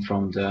it in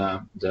from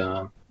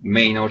the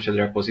main Orchard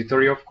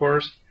repository, of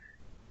course.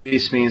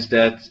 This means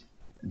that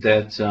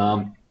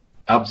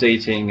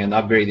updating and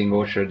upgrading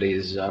Orchard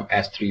is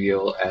as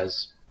trivial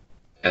as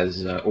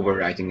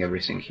overwriting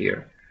everything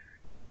here.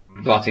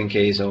 But in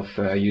case of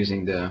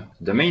using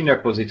the main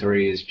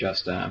repository, is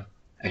just a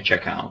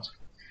checkout.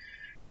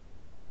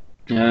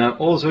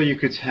 Also, you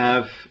could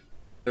have,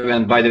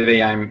 and by the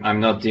way, I'm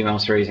not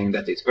demonstrating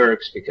that it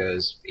works,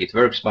 because it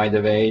works, by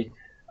the way.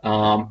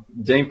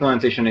 The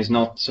implementation is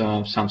not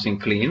something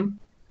clean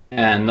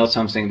and not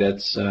something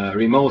that's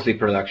remotely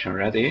production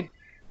ready,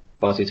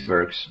 but it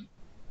works.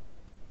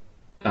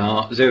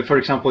 So, for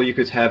example, you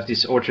could have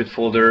this Orchard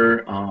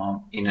folder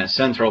in a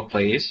central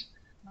place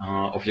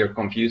of your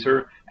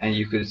computer, and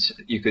you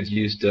could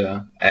use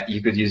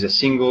a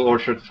single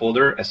Orchard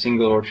folder, a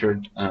single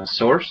Orchard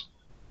source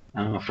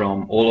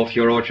from all of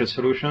your Orchard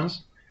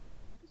solutions.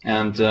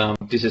 And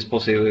this is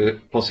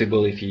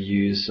possible if you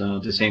use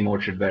the same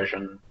Orchard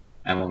version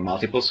among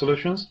multiple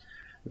solutions,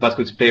 but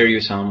could spare you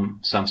some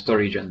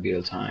storage and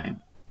build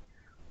time.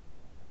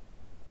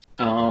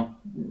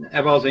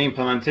 About the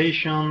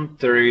implementation,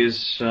 there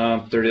is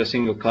a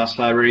single class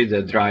library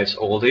that drives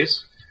all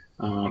this.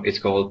 It's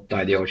called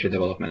the Orchard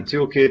Development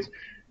Toolkit.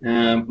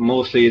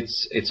 Mostly,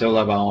 it's all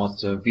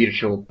about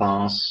virtual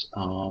path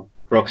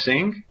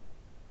proxying,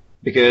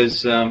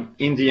 because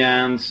in the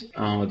end,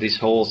 this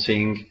whole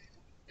thing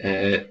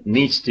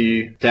needs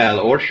to tell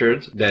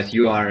Orchard that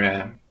you are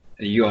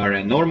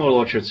a normal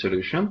Orchard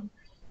solution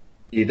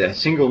with a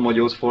single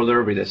modules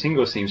folder, with a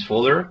single themes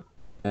folder,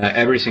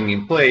 everything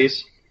in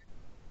place.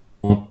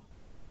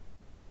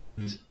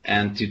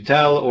 And to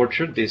tell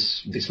Orchard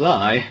this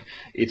lie,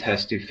 it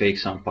has to fake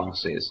some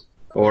passes,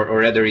 or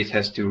rather, it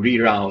has to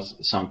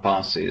reroute some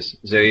passes.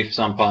 So if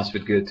some pass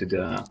would go to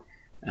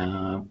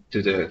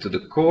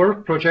the core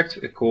project,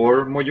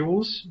 core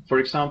modules, for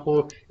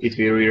example, it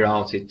will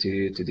reroute it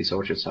to this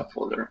Orchard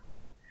subfolder.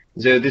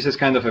 So this is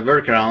kind of a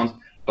workaround,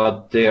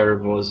 but there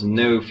was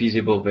no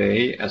feasible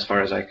way, as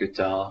far as I could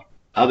tell,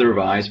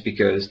 otherwise,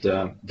 because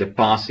the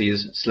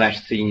passes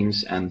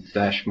 /themes and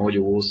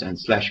 /modules and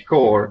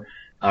 /core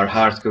are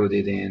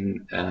hard-coded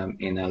in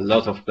a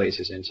lot of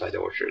places inside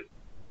Orchard,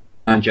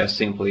 and just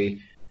simply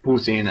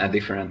put in a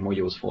different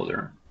modules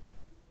folder.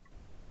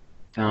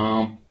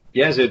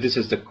 Yeah, so this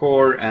is the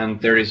core, and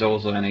there is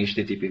also an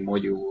HTTP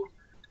module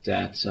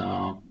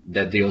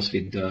that deals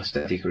with the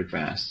static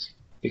requests,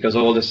 because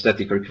all the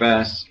static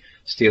requests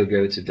still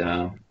go to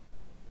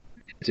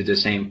the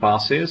same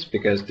passes,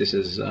 because this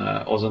is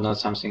also not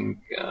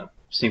something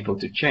simple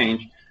to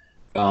change,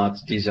 but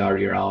these are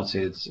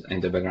rerouted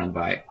in the background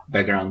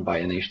by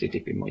an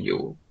HTTP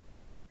module.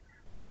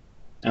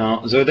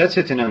 So that's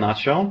it in a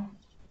nutshell.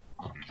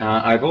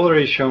 I've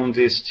already shown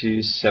this to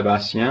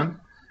Sébastien,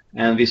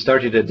 and we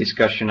started a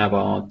discussion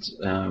about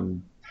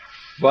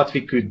what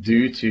we could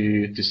do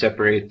to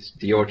separate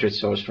the Orchard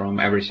source from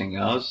everything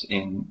else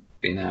in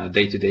a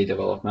day-to-day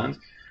development,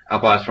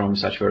 apart from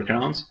such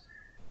workarounds.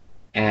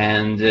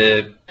 And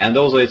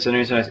also it's an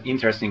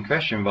interesting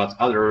question what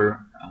other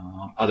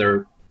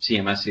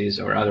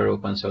CMSs or other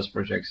open source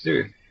projects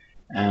do.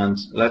 And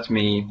let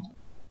me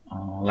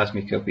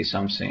copy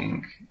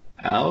something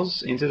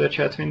else into the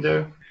chat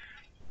window.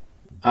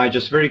 I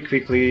just very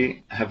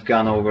quickly have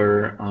gone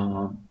over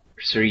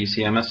 3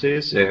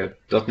 CMSs,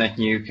 .NET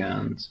Nuke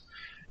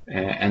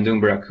and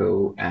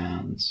Umbraco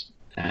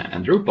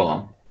and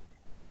Drupal,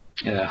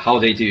 how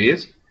they do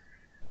it.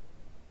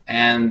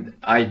 And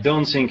I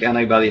don't think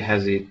anybody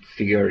has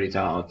figured it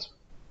out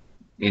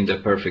in the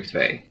perfect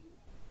way.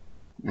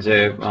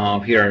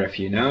 So here are a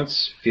few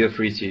notes. Feel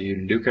free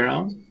to look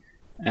around,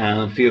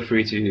 and feel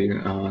free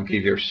to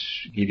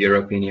give your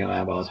opinion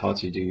about how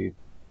to do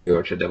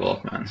orchard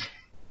development.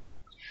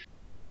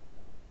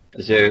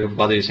 So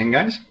what do you think,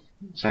 guys?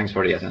 Thanks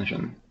for the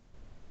attention.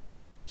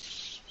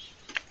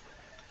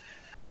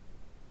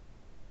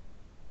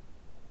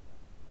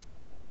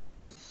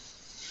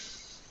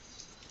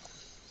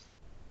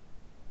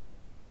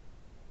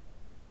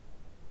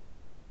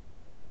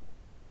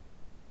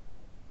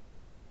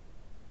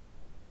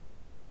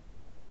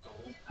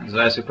 So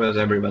I suppose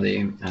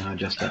everybody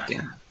just stepped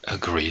in.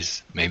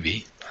 Agrees,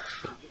 maybe.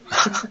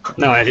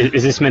 No,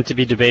 is this meant to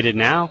be debated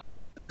now?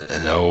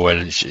 No,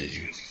 well,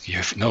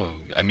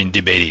 no. I mean,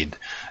 debated.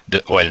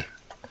 Well,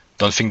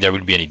 don't think there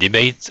will be any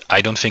debate.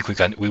 I don't think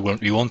we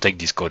won't take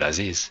this code as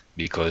is,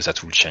 because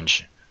that will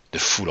change the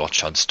full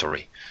orchard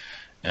story,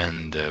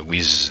 and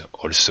with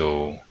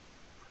also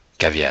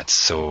caveats.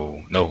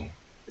 So no,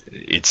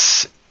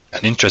 it's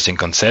an interesting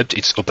concept.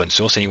 It's open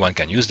source. Anyone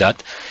can use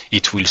that.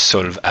 It will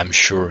solve, I'm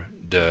sure,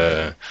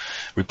 the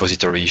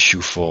repository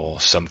issue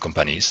for some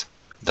companies.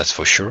 That's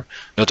for sure.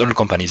 Not all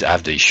companies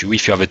have the issue.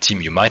 If you have a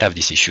team, you might have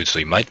this issue, so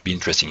you might be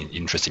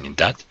interested in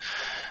that.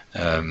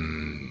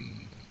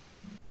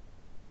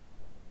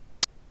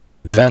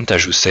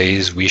 Vantage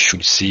says we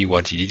should see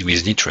what he did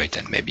with nitrate,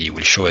 and maybe he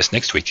will show us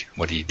next week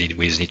what he did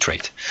with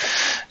nitrate.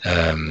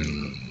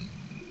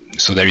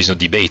 So there is no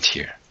debate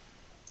here.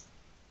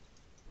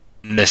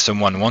 Unless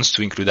someone wants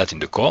to include that in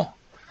the core,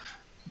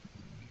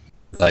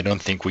 I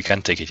don't think we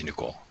can take it in the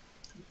core.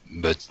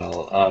 But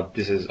well,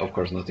 this is of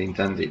course not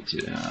intended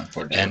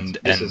for that.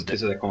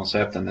 This is a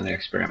concept and an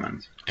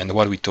experiment. And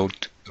what we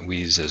talked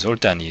with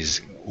Zoltan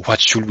is what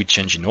should we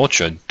change in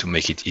Orchard to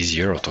make it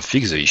easier or to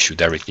fix the issue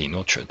directly in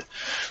Orchard.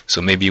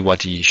 So maybe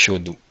what he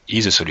showed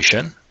is a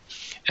solution,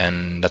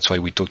 and that's why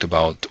we talked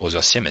about other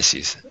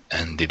CMSs,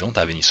 and they don't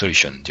have any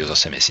solution, the other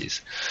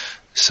CMSs.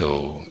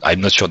 So I'm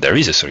not sure there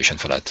is a solution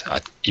for that.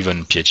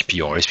 Even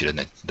PHP or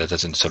ASP.NET, that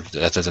doesn't solve.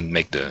 That doesn't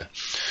make the.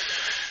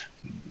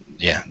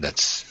 Yeah,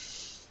 that's.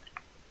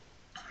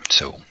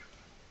 So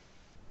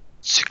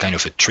it's a kind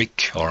of a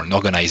trick or an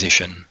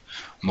organization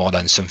more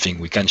than something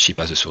we can ship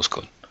as a source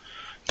code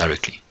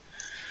directly.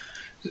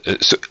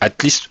 So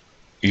at least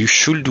you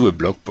should do a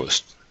blog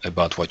post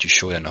about what you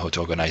showed and how to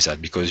organize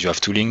that, because you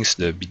have 2 links,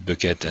 the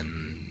Bitbucket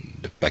and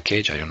the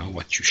package. I don't know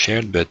what you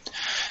shared, but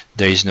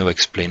there is no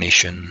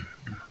explanation,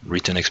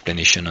 written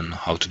explanation on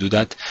how to do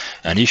that.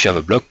 And if you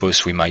have a blog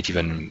post, we might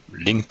even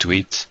link to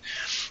it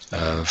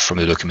from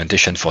the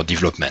documentation for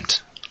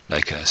development,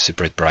 like a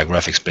separate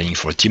paragraph explaining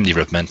for team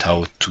development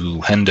how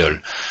to handle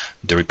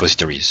the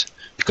repositories.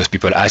 Because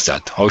people ask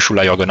that, how should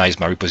I organize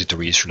my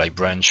repositories? Should I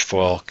branch,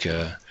 fork,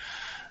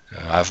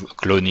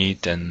 clone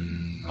it,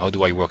 and how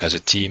do I work as a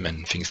team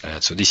and things like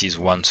that? So this is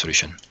one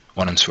solution,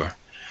 one answer.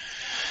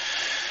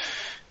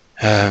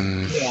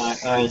 Yeah,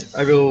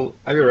 I will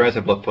write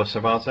a blog post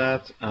about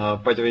that.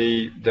 By the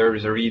way, there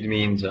is a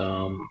README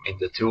in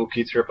the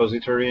toolkit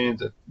repository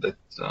that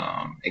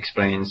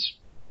explains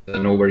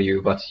an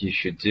overview what you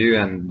should do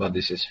and what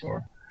this is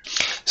for.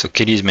 So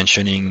Kelly is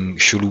mentioning,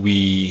 should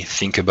we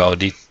think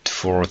about it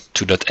for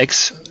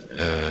 2.x?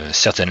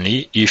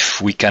 Certainly,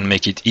 if we can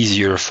make it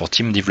easier for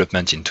team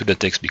development in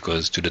 2.x,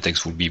 because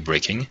 2.x will be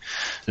breaking,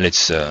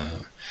 let's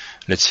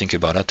think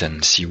about that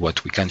and see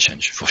what we can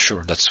change. For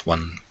sure, that's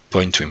one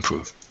point to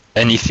improve.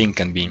 Anything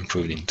can be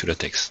improved in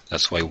 2.x.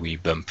 That's why we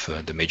bump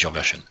the major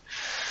version.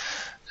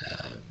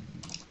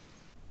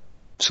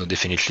 So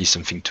definitely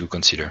something to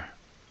consider.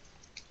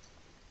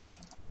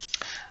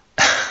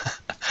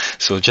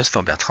 So just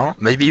for Bertrand,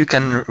 maybe you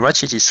can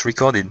watch it, it's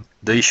recorded.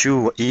 The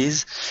issue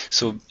is,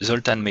 so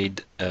Zoltan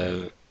made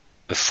a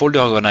folder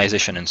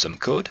organization and some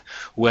code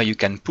where you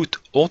can put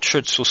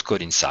Orchard source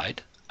code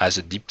inside as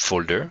a deep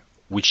folder,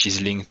 which is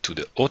linked to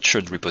the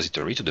Orchard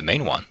repository, to the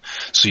main one.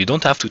 So you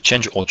don't have to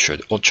change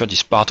Orchard. Orchard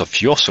is part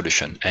of your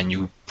solution, and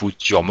you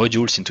put your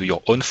modules into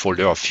your own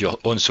folder of your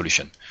own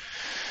solution.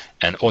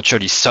 And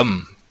Orchard is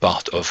some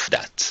part of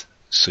that.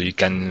 So you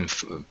can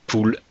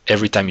pull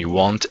every time you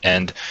want,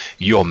 and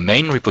your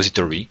main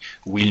repository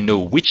will know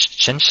which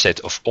change set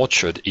of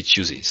Orchard it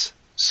uses.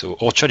 So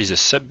Orchard is a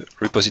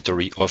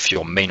sub-repository of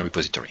your main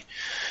repository.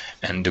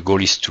 And the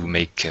goal is to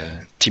make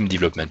team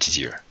development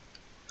easier.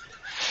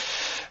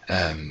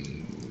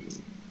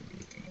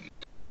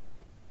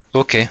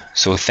 Okay,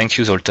 so thank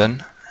you,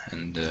 Zoltan,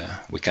 and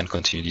we can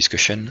continue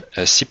discussion.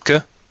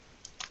 Sipke,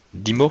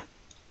 Dimo?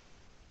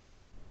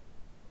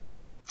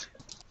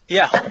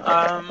 Yeah,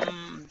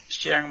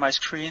 sharing my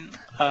screen.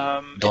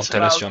 Don't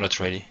tell us you're not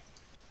ready.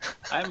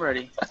 I'm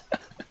ready.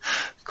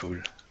 Cool.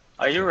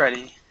 Are you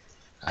ready?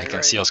 I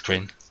can see your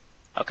screen.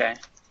 Okay.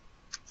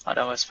 Oh,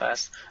 that was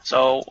fast.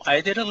 So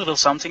I did a little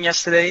something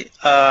yesterday,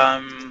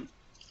 and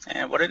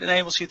what it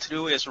enables you to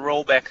do is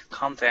roll back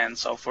content.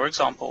 So for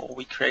example,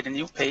 we create a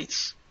new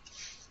page,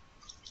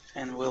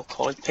 and we'll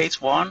call it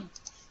page 1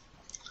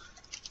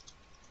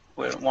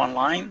 with 1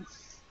 line.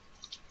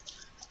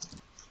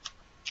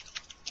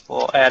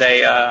 We'll add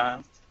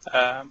a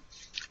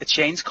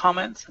change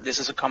comment. This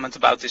is a comment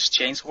about this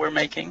change we're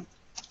making.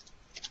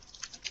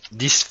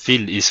 This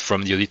field is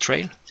from the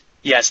AuditTrail?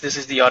 Yes, this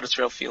is the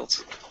AuditTrail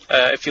field.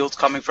 A field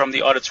coming from the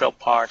AuditTrail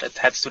part. It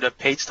heads to the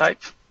page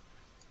type.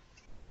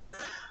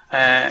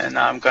 And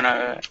I'm going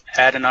to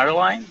add another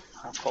line.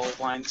 I'll call it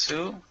line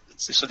 2.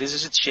 So this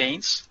is a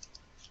change.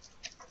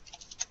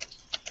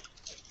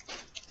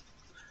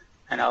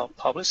 And I'll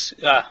publish.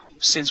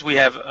 Since we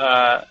have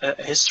a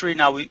history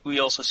now, we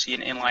also see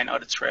an inline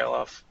AuditTrail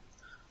of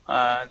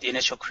the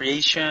initial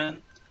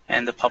creation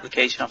and the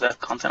publication of that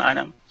content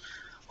item.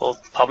 We'll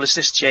publish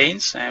this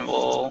change, and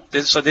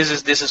this is an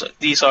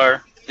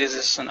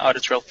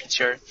AuditTrail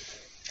feature.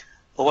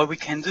 But what we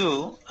can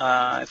do,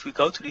 if we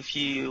go to the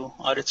view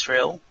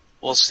AuditTrail,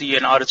 we'll see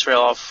an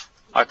AuditTrail of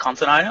our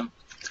content item.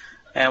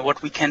 And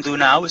what we can do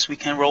now is we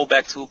can roll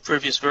back to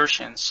previous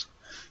versions.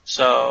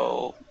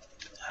 So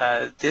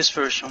this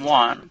version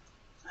 1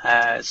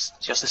 has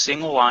just a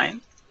single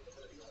line,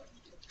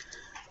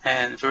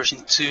 and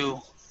version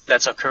 2,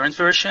 that's our current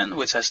version,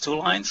 which has 2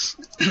 lines.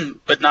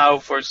 But now,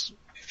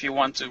 if you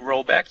want to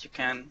roll back, you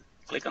can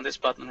click on this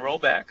button, roll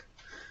back.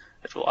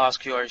 It will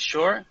ask you, are you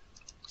sure?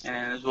 And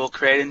then it will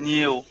create a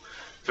new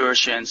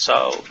version.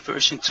 So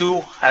version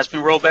 2 has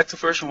been rolled back to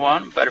version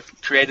 1, but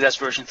created as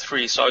version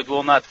 3. So it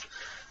will not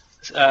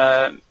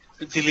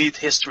delete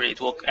history.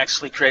 It will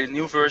actually create a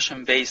new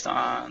version based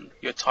on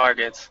your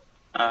target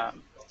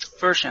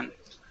version.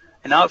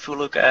 And now if you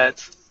look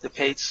at the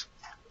page,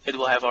 it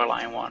will have our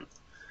line 1.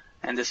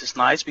 And this is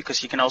nice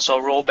because you can also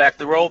roll back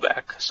the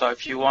rollback. So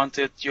if you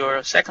wanted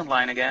your second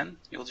line again,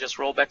 you'll just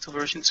roll back to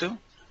version 2.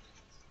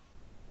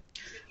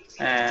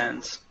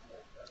 And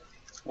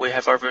we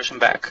have our version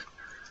back.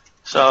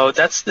 So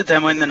that's the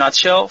demo in a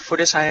nutshell. For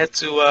this, I had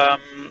to,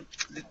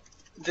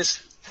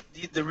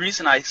 the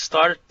reason I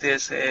started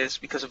this is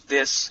because of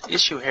this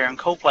issue here in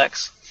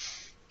Coplex,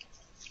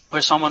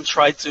 where someone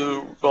tried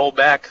to roll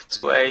back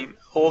to an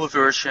older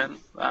version,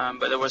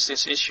 but there was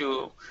this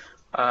issue,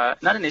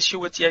 not an issue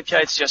with the API,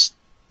 it's just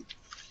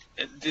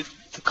the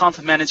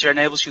content manager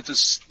enables you to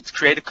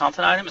create a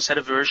content item and set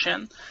a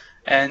version,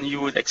 and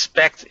you would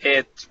expect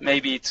it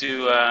maybe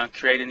to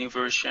create a new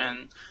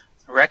version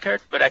record,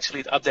 but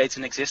actually it updates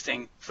an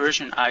existing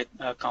version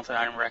content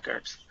item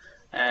record.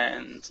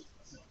 And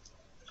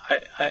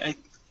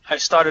I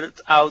started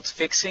out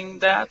fixing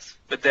that,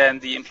 but then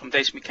the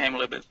implementation became a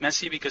little bit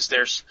messy because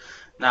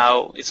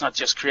now it's not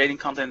just creating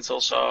content, it's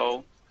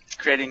also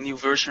creating new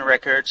version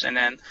records, and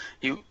then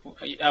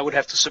I would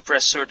have to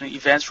suppress certain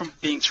events from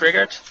being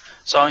triggered.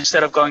 So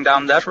instead of going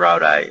down that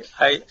route, I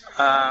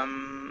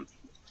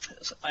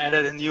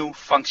added a new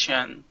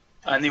function,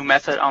 a new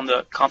method on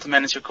the content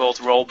manager called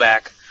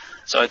rollback.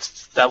 So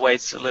that way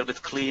it's a little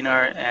bit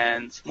cleaner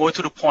and more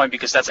to the point,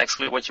 because that's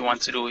actually what you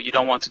want to do. You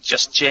don't want to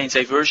just change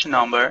a version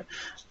number,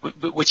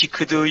 which you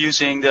could do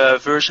using the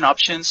version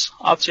options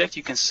object.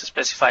 You can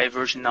specify a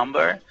version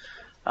number.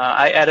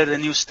 I added a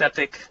new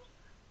static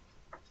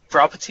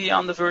property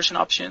on the version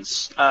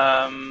options.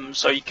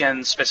 So you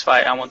can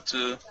specify, I want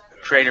to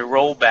create a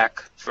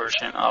rollback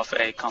version of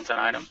a content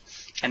item.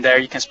 And there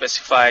you can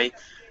specify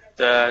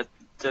the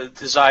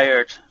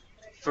desired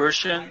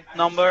version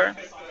number,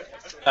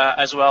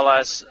 as well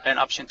as an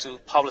option to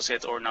publish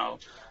it or no.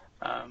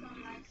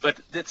 But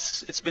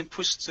it's been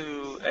pushed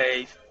to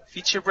a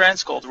feature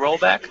branch called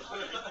rollback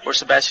for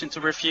Sébastien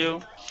to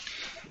review.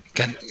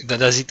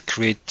 Does it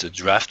create a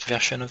draft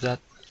version of that?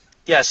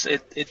 Yes,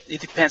 it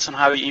depends on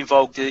how you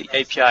invoke the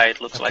API.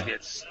 It looks like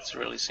it's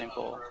really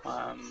simple.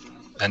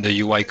 And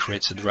the UI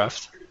creates a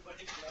draft?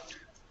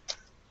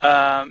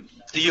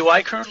 The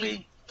UI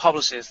currently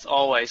publishes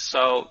always.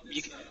 So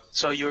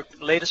your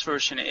latest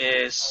version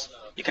is,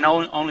 you can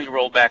only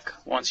roll back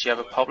once you have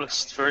a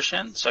published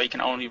version. So you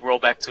can only roll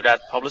back to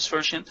that published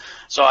version.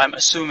 So I'm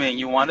assuming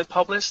you want it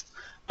published,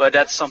 but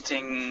that's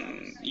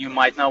something you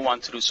might not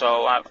want to do.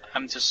 So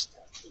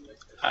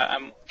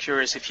I'm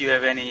curious if you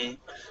have any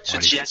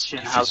suggestion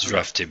if how it's to.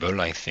 draftable,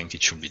 I think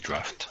it should be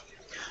draft.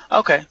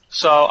 Okay,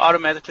 so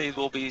automatically it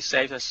will be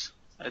saved as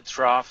a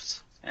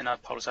draft and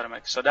not published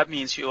automatically. So that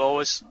means you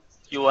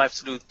will have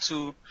to do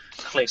 2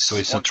 clicks. So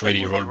it's not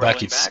really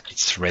rollback,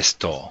 it's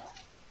restore.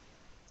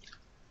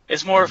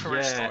 It's more of a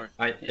restore.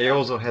 I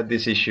also had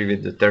this issue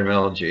with the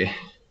terminology.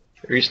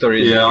 Restore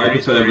is I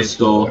prefer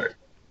restore.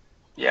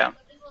 Yeah,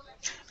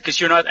 because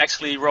you're not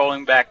actually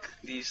rolling back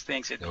these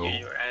things. No.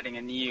 You're adding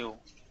a new.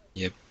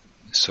 Yep.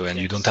 So, and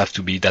you don't have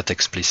to be that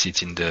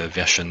explicit in the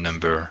version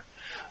number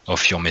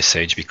of your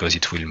message, because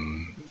it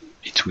will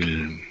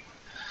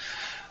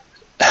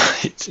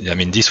I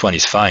mean, this one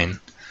is fine.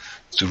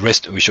 To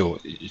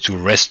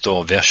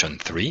restore version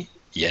 3,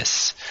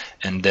 yes,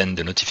 and then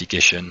the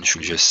notification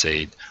should just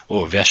say,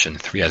 "Oh, version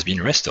 3 has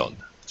been restored.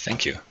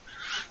 Thank you."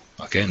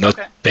 Okay, not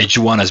page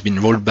 1 has been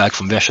rolled back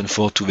from version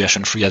 4 to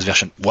version 3 as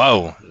version.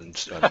 Wow.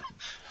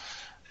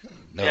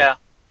 No.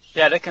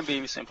 Yeah, that can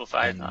be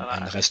simplified.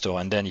 And restore,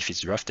 and then if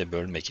it's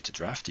draftable, make it a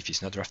draft. If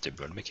it's not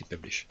draftable, make it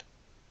published.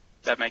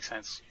 That makes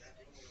sense.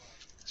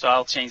 So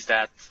I'll change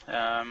that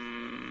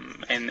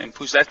and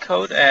push that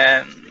code,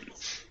 and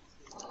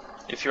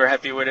if you're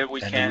happy with it, we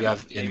can.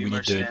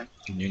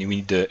 We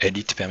need the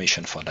edit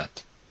permission for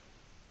that.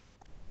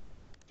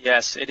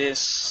 Yes, it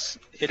is.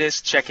 It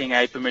is checking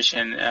a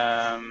permission.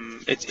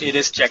 It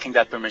is checking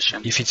that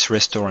permission. If it's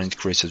restore and it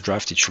creates a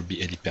draft, it should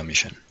be edit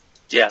permission.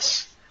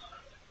 Yes.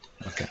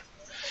 Okay.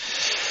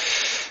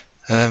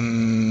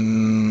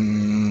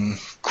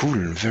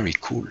 Cool. Very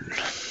cool.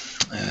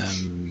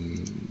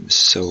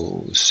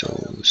 So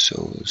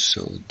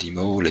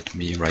demo. Let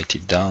me write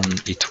it down.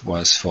 It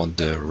was for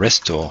the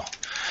restore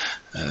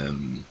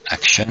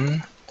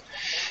action,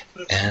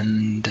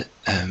 and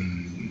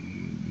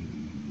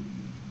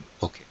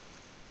okay.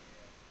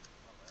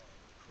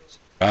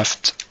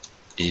 Draft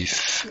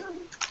if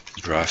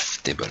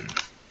draftable.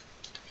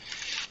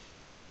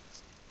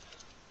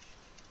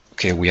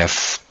 Okay, we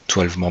have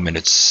 12 more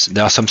minutes.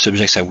 There are some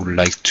subjects I would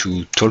like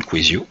to talk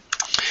with you,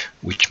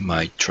 which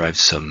might drive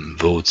some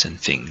votes and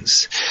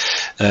things.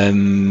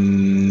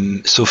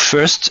 So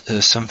first,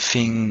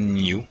 something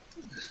new,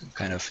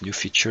 kind of new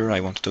feature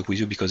I want to talk with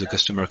you because a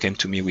customer came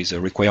to me with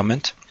a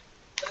requirement.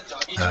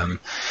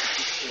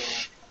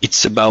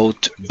 It's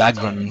about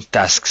background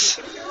tasks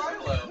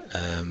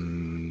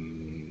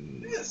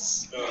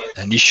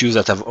and issues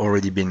that have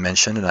already been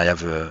mentioned, and I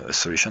have a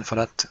solution for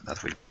that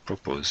we'll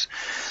propose.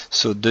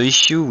 So the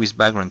issue with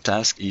background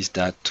task is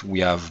that we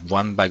have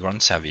one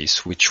background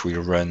service which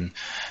will run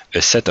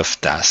a set of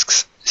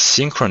tasks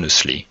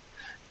synchronously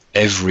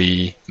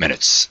every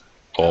minutes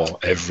or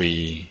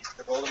every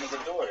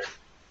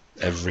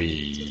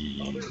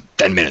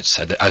 10 minutes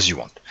as you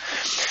want.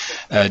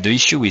 The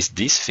issue with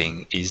this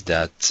thing is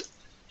that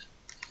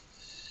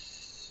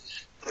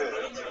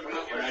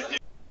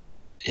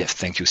yes,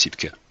 thank you,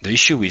 Sipke. The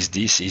issue with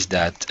this is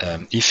that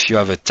if you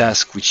have a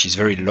task which is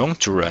very long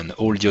to run,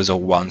 all the other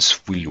ones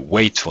will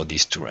wait for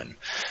this to run.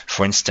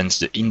 For instance,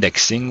 the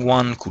indexing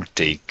one could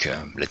take,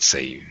 let's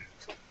say,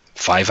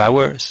 5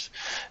 hours,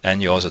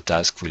 and your other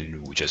task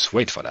will just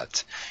wait for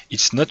that.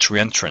 It's not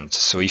reentrant,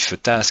 so if a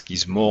task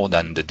is more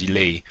than the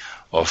delay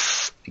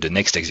of the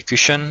next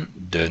execution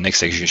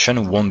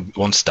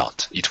won't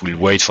start. It will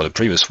wait for the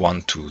previous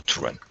one to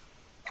run.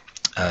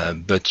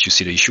 But you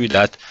see the issue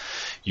that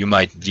you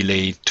might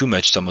delay too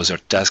much some other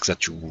tasks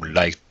that you would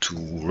like to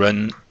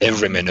run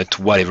every minute,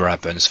 whatever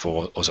happens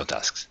for other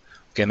tasks.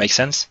 Okay, make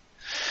sense?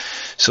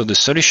 So the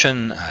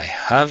solution I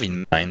have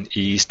in mind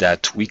is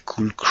that we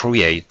could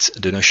create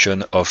the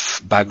notion of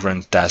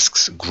background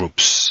tasks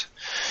groups.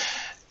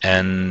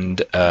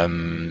 And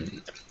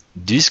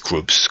these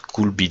groups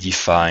could be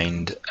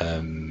defined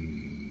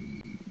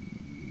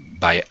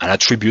by an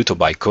attribute or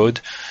by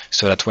code,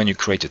 so that when you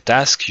create a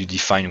task, you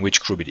define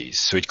which group it is.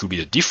 So it could be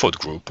the default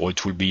group, or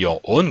it will be your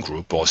own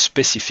group or a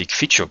specific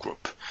feature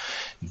group.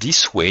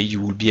 This way,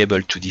 you will be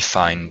able to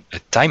define a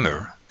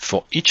timer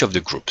for each of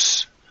the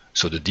groups.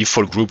 So the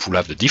default group will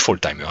have the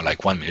default timer,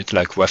 like 1 minute,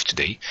 like we have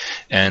today.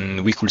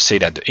 And we could say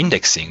that the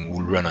indexing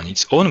will run on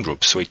its own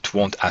group, so it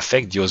won't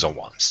affect the other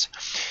ones.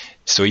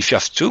 So if you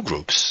have two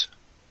groups,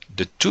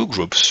 the two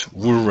groups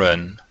will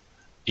run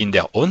in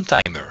their own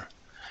timer,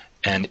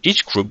 and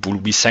each group will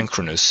be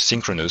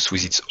synchronous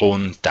with its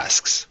own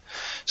tasks.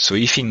 So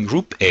if in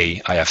group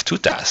A I have two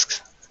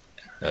tasks,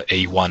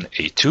 A1,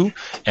 A2,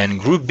 and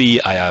group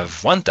B I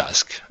have one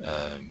task,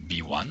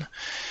 B1,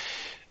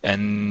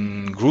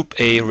 and group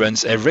A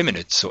runs every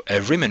minute. So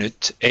every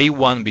minute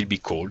A1 will be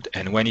called,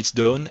 and when it's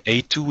done,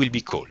 A2 will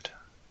be called,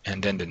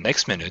 and then the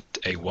next minute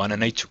A1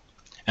 and A2.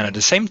 And at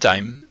the same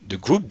time, the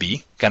group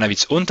B can have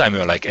its own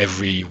timer, like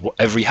every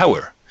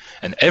hour,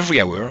 and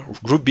every hour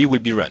group B will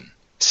be run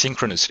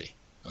synchronously,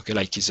 okay,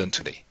 like it's done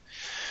today.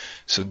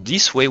 So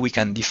this way we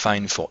can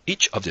define for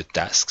each of the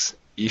tasks,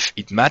 if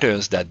it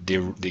matters that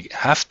they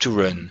have to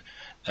run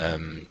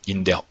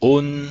in their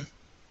own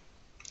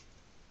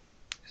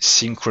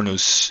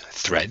synchronous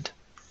thread,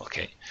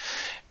 okay,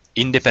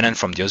 independent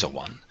from the other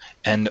one.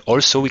 And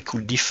also we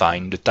could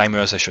define the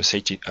timers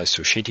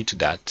associated to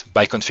that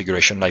by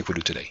configuration, like we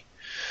do today.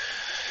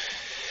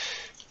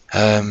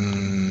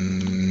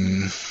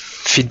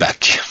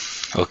 Feedback.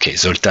 Okay,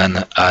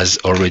 Zoltan has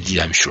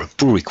already, I'm sure, a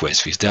pull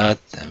request with that.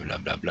 Blah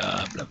blah blah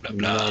blah blah blah.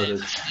 No,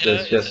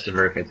 that's just a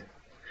work item.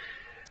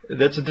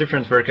 That's a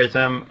different work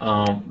item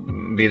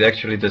with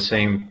actually the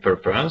same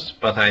purpose,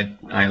 but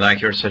I like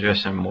your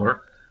suggestion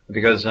more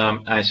because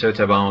I thought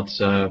about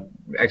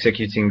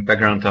executing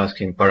background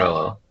tasks in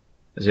parallel.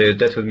 So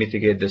that would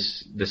mitigate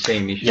the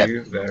same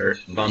issue where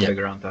one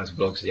background task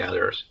blocks the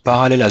others.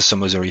 Parallel has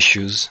some other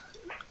issues.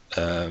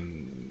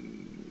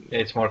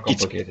 It's more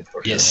complicated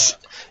for sure. Yes,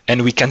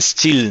 and we can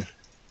still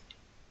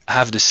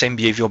have the same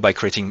behavior by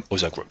creating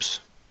other groups.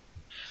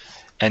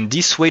 And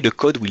this way the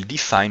code will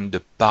define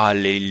the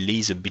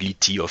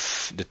parallelizability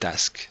of the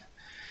task.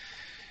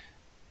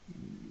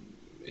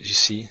 You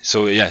see?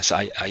 So yes,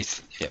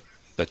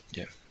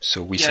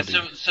 so we yeah,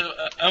 so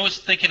I was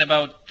thinking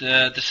about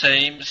the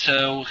same.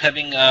 So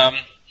having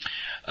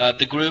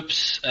the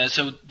groups,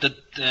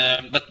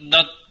 but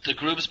not the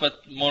groups,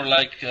 but more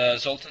like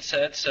Zoltan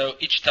said. So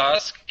each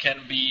task can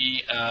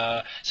be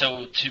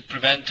so to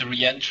prevent the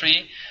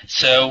re-entry.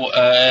 So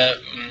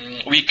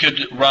we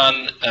could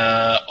run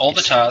all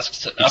the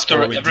tasks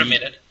after every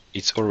minute.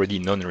 It's already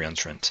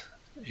non-reentrant.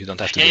 You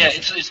don't have to. Yeah,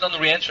 it's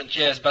non-reentrant,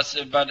 yes, but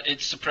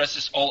it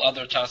suppresses all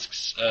other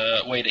tasks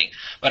waiting.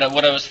 But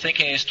what I was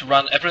thinking is to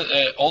run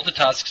all the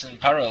tasks in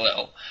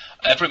parallel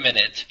every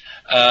minute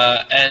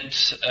and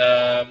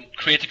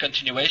create a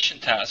continuation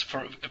task.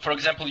 For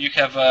example, you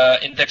have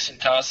an indexing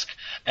task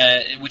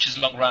which is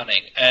long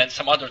running and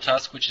some other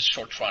task which is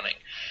short running.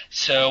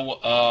 So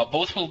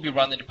both will be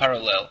run in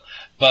parallel,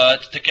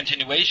 but the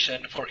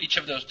continuation for each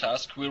of those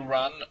tasks will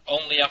run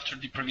only after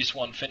the previous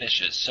one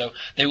finishes. So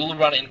they will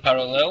run in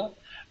parallel,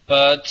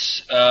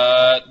 but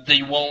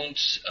they won't.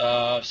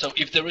 So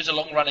if there is a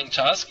long-running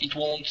task, it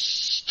won't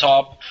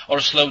stop or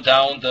slow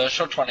down the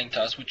short-running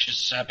task, which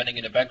is happening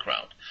in the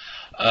background.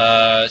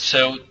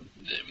 So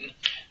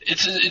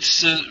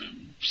it's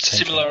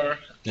similar,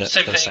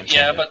 same thing.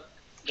 Yeah,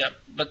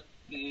 but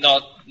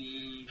not.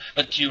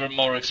 But you were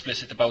more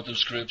explicit about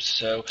those groups,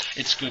 so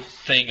it's a good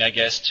thing, I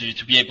guess,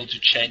 to be able to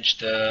change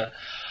the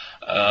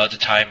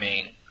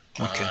timing.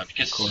 Okay.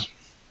 Because. Cool.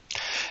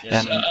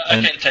 Yes,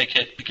 I can take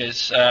it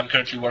because I'm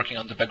currently working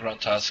on the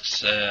background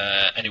tasks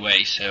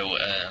anyway. So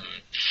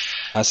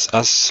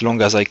as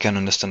long as I can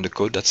understand the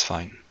code, that's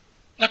fine.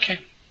 Okay,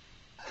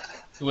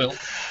 will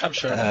I'm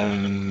sure.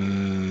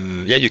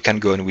 Yeah, you can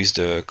go on with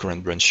the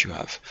current branch you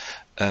have.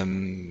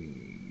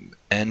 And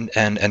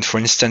for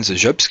instance, the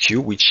jobs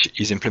queue, which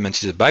is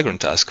implemented as a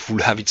background task,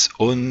 will have its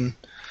own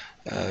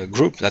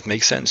group. That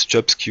makes sense.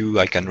 Jobs queue,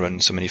 I can run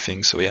so many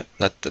things. So yeah,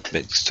 that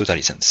makes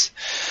totally sense.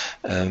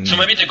 So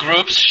maybe the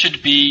groups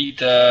should be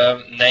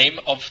the name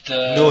of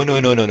the...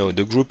 No.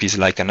 The group is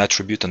like an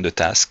attribute on the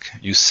task.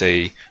 You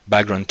say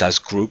background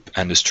task group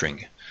and a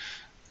string.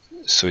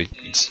 So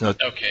it's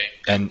not... Okay.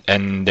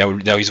 And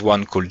there is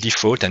one called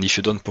default, and if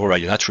you don't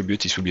provide an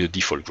attribute, it will be a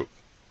default group.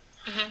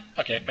 Mm-hmm.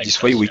 Okay.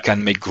 This way we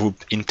can make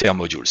group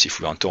inter-modules if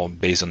we want, or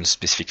based on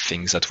specific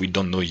things that we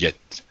don't know yet.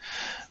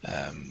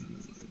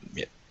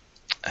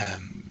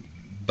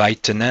 By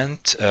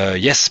tenant,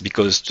 yes,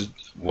 because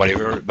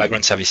whatever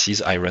background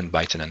services I run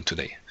by tenant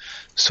today.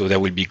 So there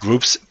will be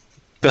groups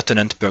per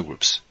tenant per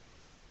groups.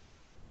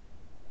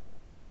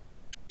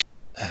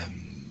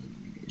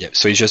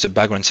 So it's just a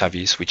background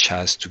service which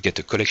has to get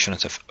a collection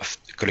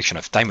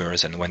of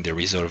timers, and when they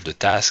resolve the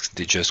tasks,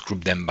 they just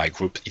group them by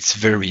group. It's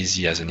very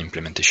easy as an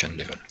implementation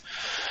level.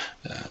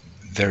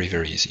 Very,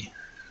 very easy.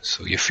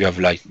 So if you have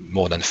like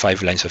more than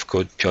 5 lines of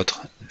code, Piotr,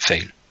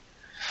 fail.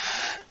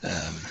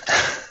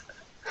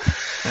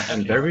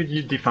 And where would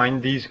you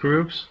define these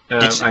groups? You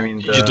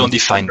don't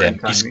define them.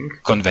 It's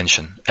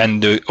convention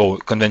and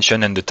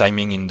convention and the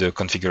timing in the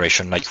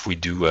configuration, like we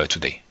do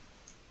today.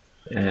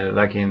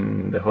 Like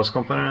in the host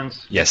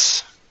components?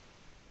 Yes.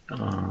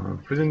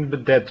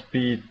 Wouldn't that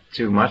be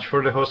too much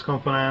for the host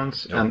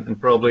components and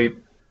probably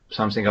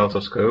something out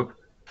of scope?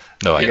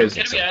 No, I don't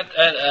think so. Can we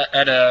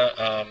add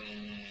a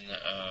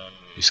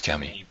you scare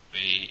me.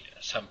 Maybe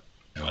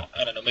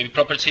I don't know, maybe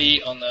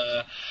property on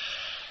the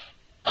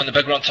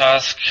background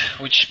task,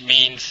 which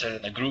means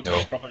a group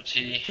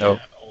property?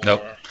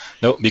 No,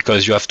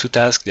 because you have 2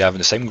 tasks, they have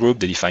the same group,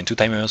 they define 2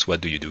 timers,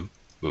 what do you do?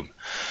 Boom.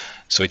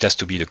 So it has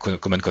to be the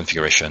common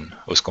configuration,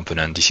 host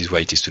component, this is why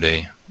it is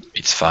today,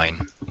 it's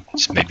fine.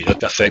 It's maybe not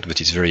perfect,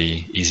 but it's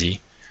very easy.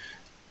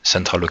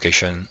 Central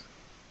location.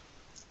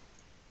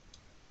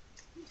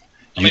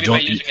 You maybe don't,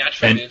 by using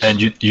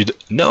attributes. you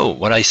know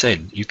what I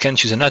said, you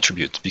can't use an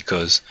attribute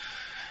because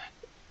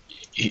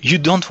you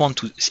don't want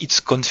to, it's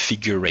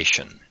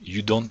configuration.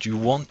 You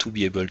want to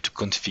be able to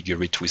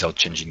configure it without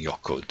changing your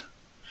code.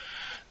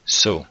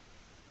 So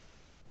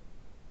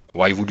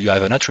why would you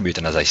have an attribute?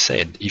 And as I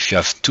said, if you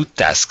have 2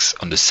 tasks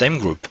on the same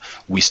group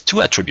with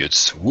 2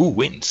 attributes, who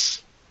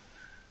wins?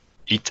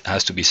 It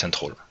has to be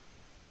central.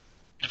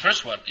 The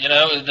first one,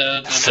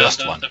 the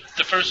first one.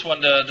 The first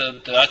one,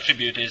 the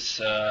attribute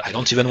is. I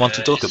don't even want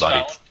to talk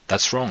about it.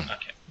 That's wrong.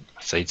 Okay.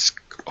 So it's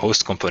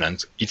host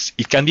component.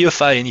 It can be a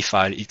file, any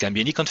file. It can be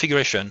any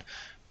configuration,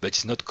 but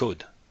it's not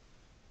code.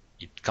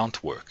 It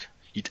can't work.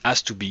 It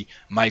has to be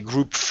my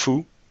group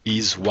foo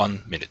is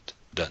 1 minute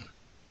done.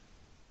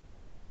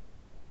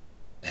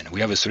 And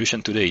we have a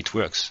solution today. It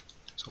works.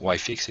 So why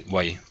fix it?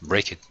 Why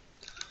break it?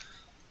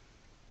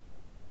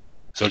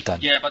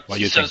 Zoltan. Yeah, but what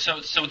do you think?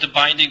 So the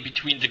binding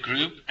between the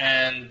group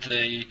and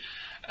the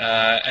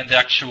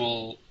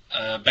actual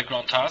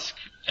background task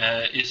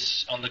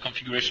is on the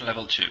configuration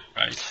level too,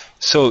 right?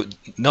 So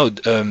no,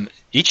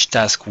 each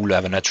task will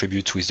have an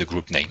attribute with the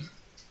group name.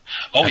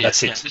 Oh yeah,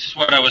 that's it. This is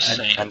what I was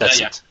saying. And that's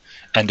it.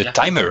 And the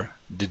timer,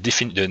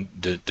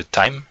 the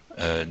time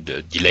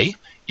the delay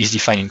is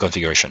defined in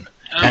configuration.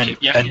 Okay,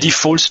 and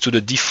defaults to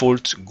the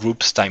default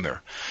groups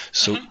timer.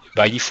 So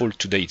by default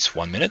today it's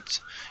 1 minute.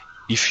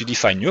 If you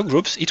define new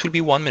groups, it will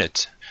be 1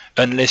 minute.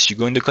 Unless you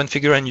go in the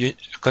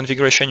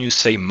configuration, you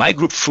say my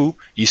group foo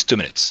is 2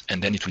 minutes,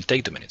 and then it will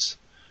take 2 minutes.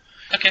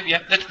 Okay, yeah,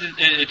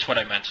 it's what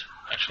I meant,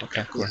 actually.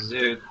 Okay, cool.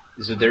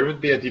 So there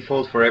would be a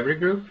default for every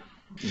group?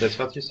 That's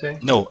what you say?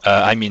 No,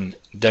 I mean,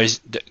 there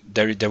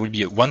will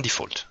be one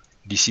default.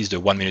 This is the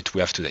 1 minute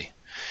we have today.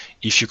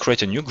 If you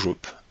create a new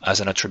group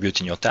as an attribute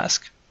in your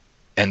task,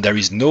 and there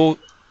is no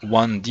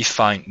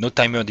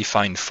timer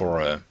defined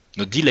for,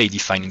 no delay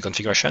defined in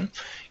configuration,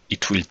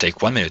 it will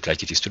take 1 minute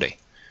like it is today.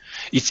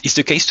 It's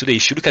the case today.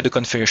 If you look at the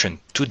configuration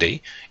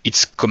today,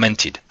 it's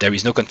commented. There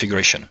is no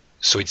configuration.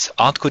 So it's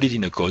hard-coded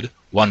in the code,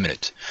 1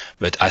 minute.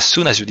 But as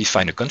soon as you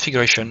define a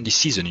configuration,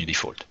 this is a new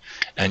default.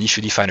 And if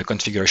you define a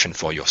configuration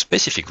for your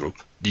specific group,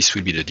 this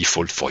will be the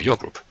default for your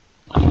group.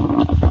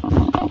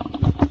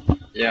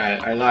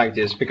 Yeah, I like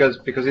this because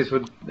it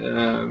would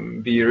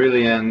be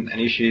really an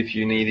issue if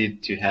you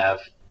needed to have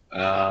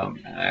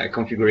a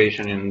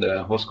configuration in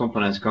the host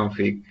components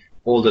config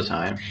all the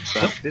time.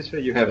 But this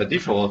way you have a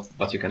default,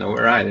 but you can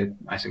override it.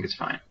 I think it's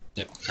fine.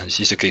 Yeah, and this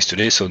is the case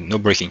today, so no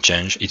breaking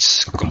change.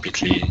 It's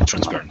completely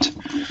transparent.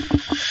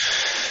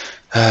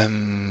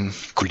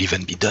 Could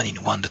even be done in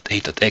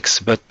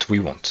 1.8.x, but we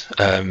won't.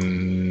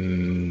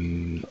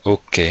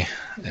 Okay,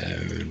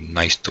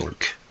 nice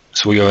talk.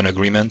 So we have an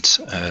agreement,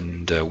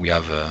 and we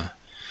have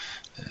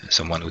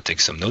someone who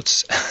takes some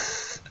notes.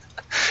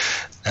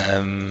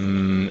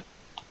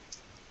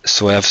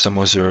 So I have some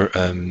other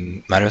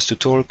matters to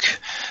talk.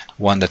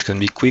 One that can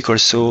be quick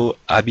also.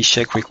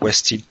 Abhishek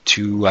requested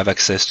to have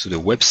access to the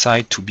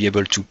website to be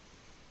able to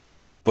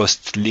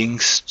post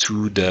links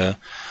to the,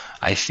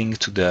 I think,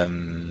 to the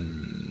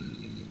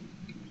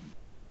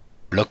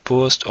blog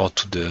post or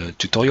to the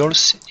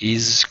tutorials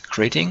he's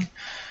creating.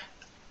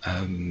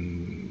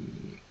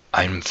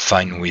 I'm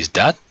fine with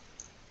that.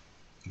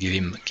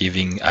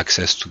 Giving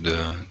access to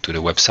the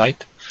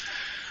website.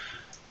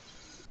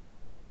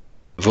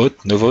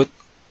 Vote? No vote?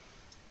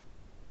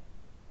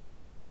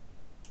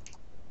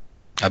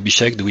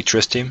 Abhishek, do we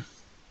trust him?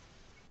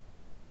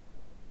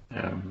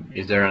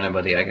 Is there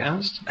anybody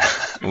against?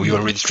 We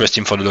already trust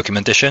him for the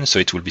documentation, so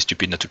it will be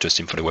stupid not to trust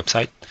him for the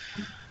website.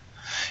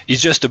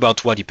 It's just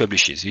about what he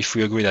publishes. If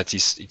we agree that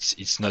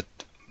it's not,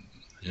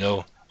 you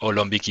know,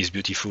 Olympic is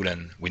beautiful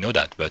and we know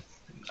that, but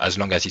as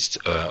long as it's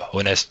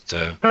honest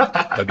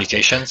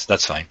publications,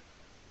 that's fine.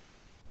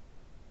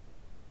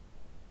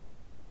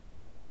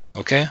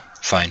 Okay,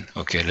 fine.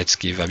 Okay, let's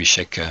give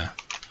Abhishek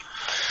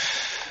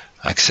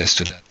access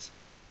to that.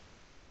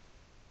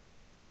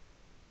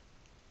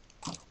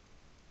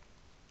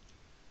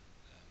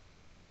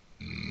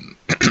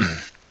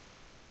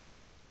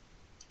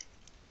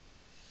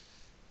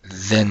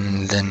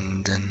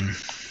 Then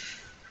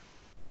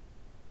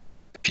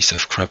piece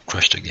of crap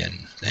crashed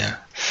again. Yeah.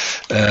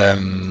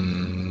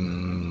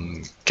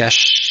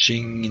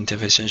 Caching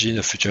interface engine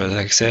of future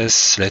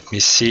access. Let me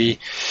see.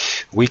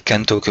 We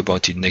can talk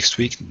about it next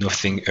week.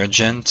 Nothing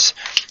urgent.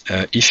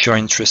 If you're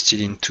interested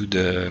into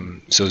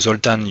the so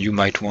Zoltan, you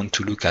might want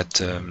to look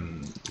at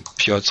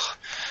Piotr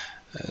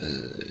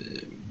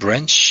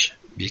branch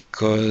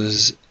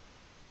because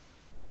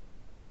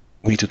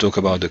we need to talk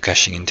about the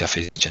caching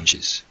interface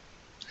changes.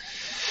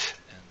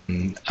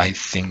 I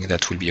think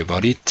that will be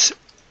about it.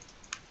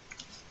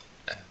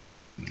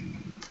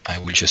 I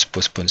will just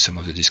postpone some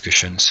of the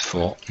discussions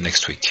for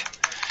next week,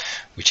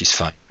 which is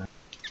fine.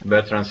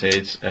 Bertrand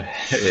says,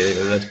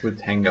 let's put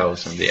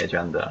Hangouts on the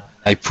agenda.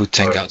 I put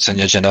Hangouts on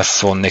the agenda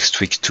for next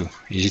week too.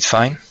 Is it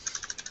fine?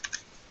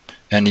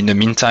 And in the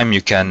meantime,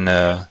 you can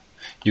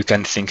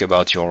think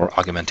about your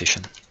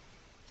argumentation.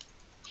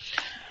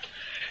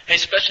 Hey,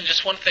 Sébastien,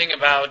 just one thing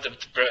about the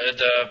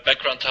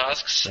background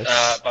tasks,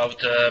 yes. About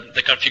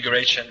the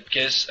configuration,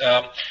 because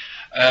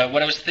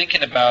what I was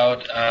thinking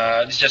about,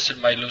 this is just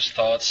my loose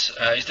thoughts,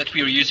 is that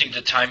we are using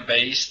the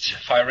time-based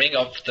firing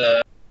of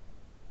the...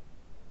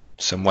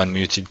 Someone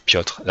muted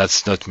Piotr.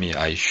 That's not me,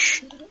 I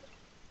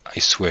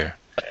swear.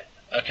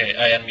 Okay,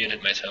 I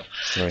unmuted myself.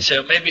 Sorry.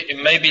 So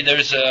maybe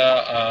there's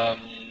a...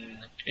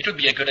 it would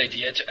be a good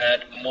idea to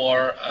add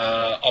more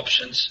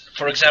options.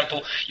 For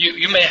example,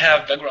 you may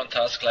have background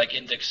tasks like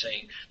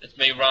indexing that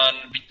may run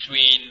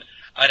between,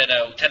 I don't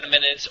know, 10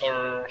 minutes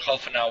or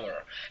half an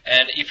hour.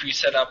 And if we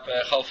set up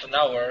half an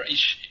hour,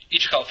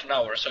 each half an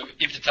hour, so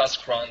if the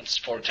task runs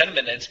for 10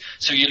 minutes,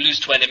 so you lose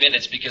 20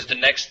 minutes because the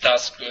next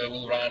task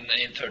will run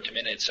in 30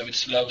 minutes, so it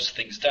slows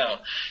things down.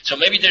 So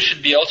maybe there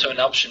should be also an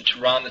option to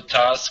run the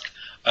task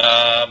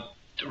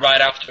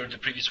right after the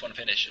previous one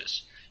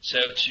finishes. So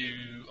to...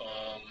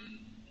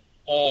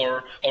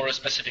 or a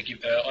specific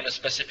on a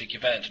specific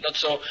event. Not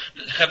so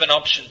have an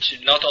option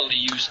to not only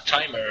use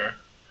timer.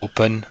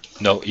 Open.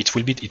 No, it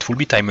will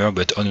be timer,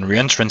 but on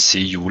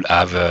reentrancy you will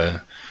have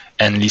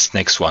end list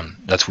next one.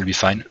 That will be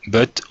fine.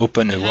 But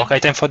open a work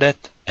item for that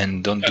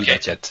and don't do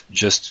that yet.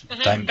 Just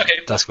time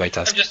task by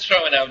task. I'm just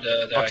throwing out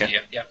the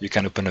idea. Yeah. You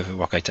can open a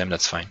work item.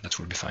 That's fine. That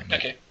will be fine.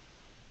 Okay.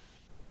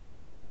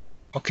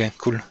 Okay,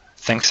 cool.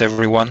 Thanks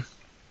everyone.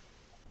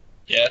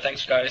 Yeah,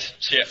 thanks guys.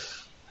 See ya.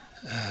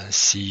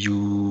 See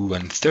you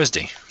on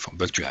Thursday for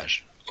bug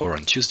triage, or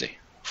on Tuesday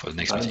for the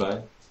next meeting.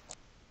 Bye.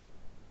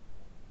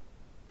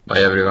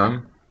 Bye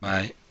everyone.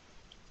 Bye.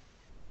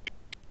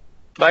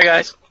 Bye,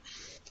 guys.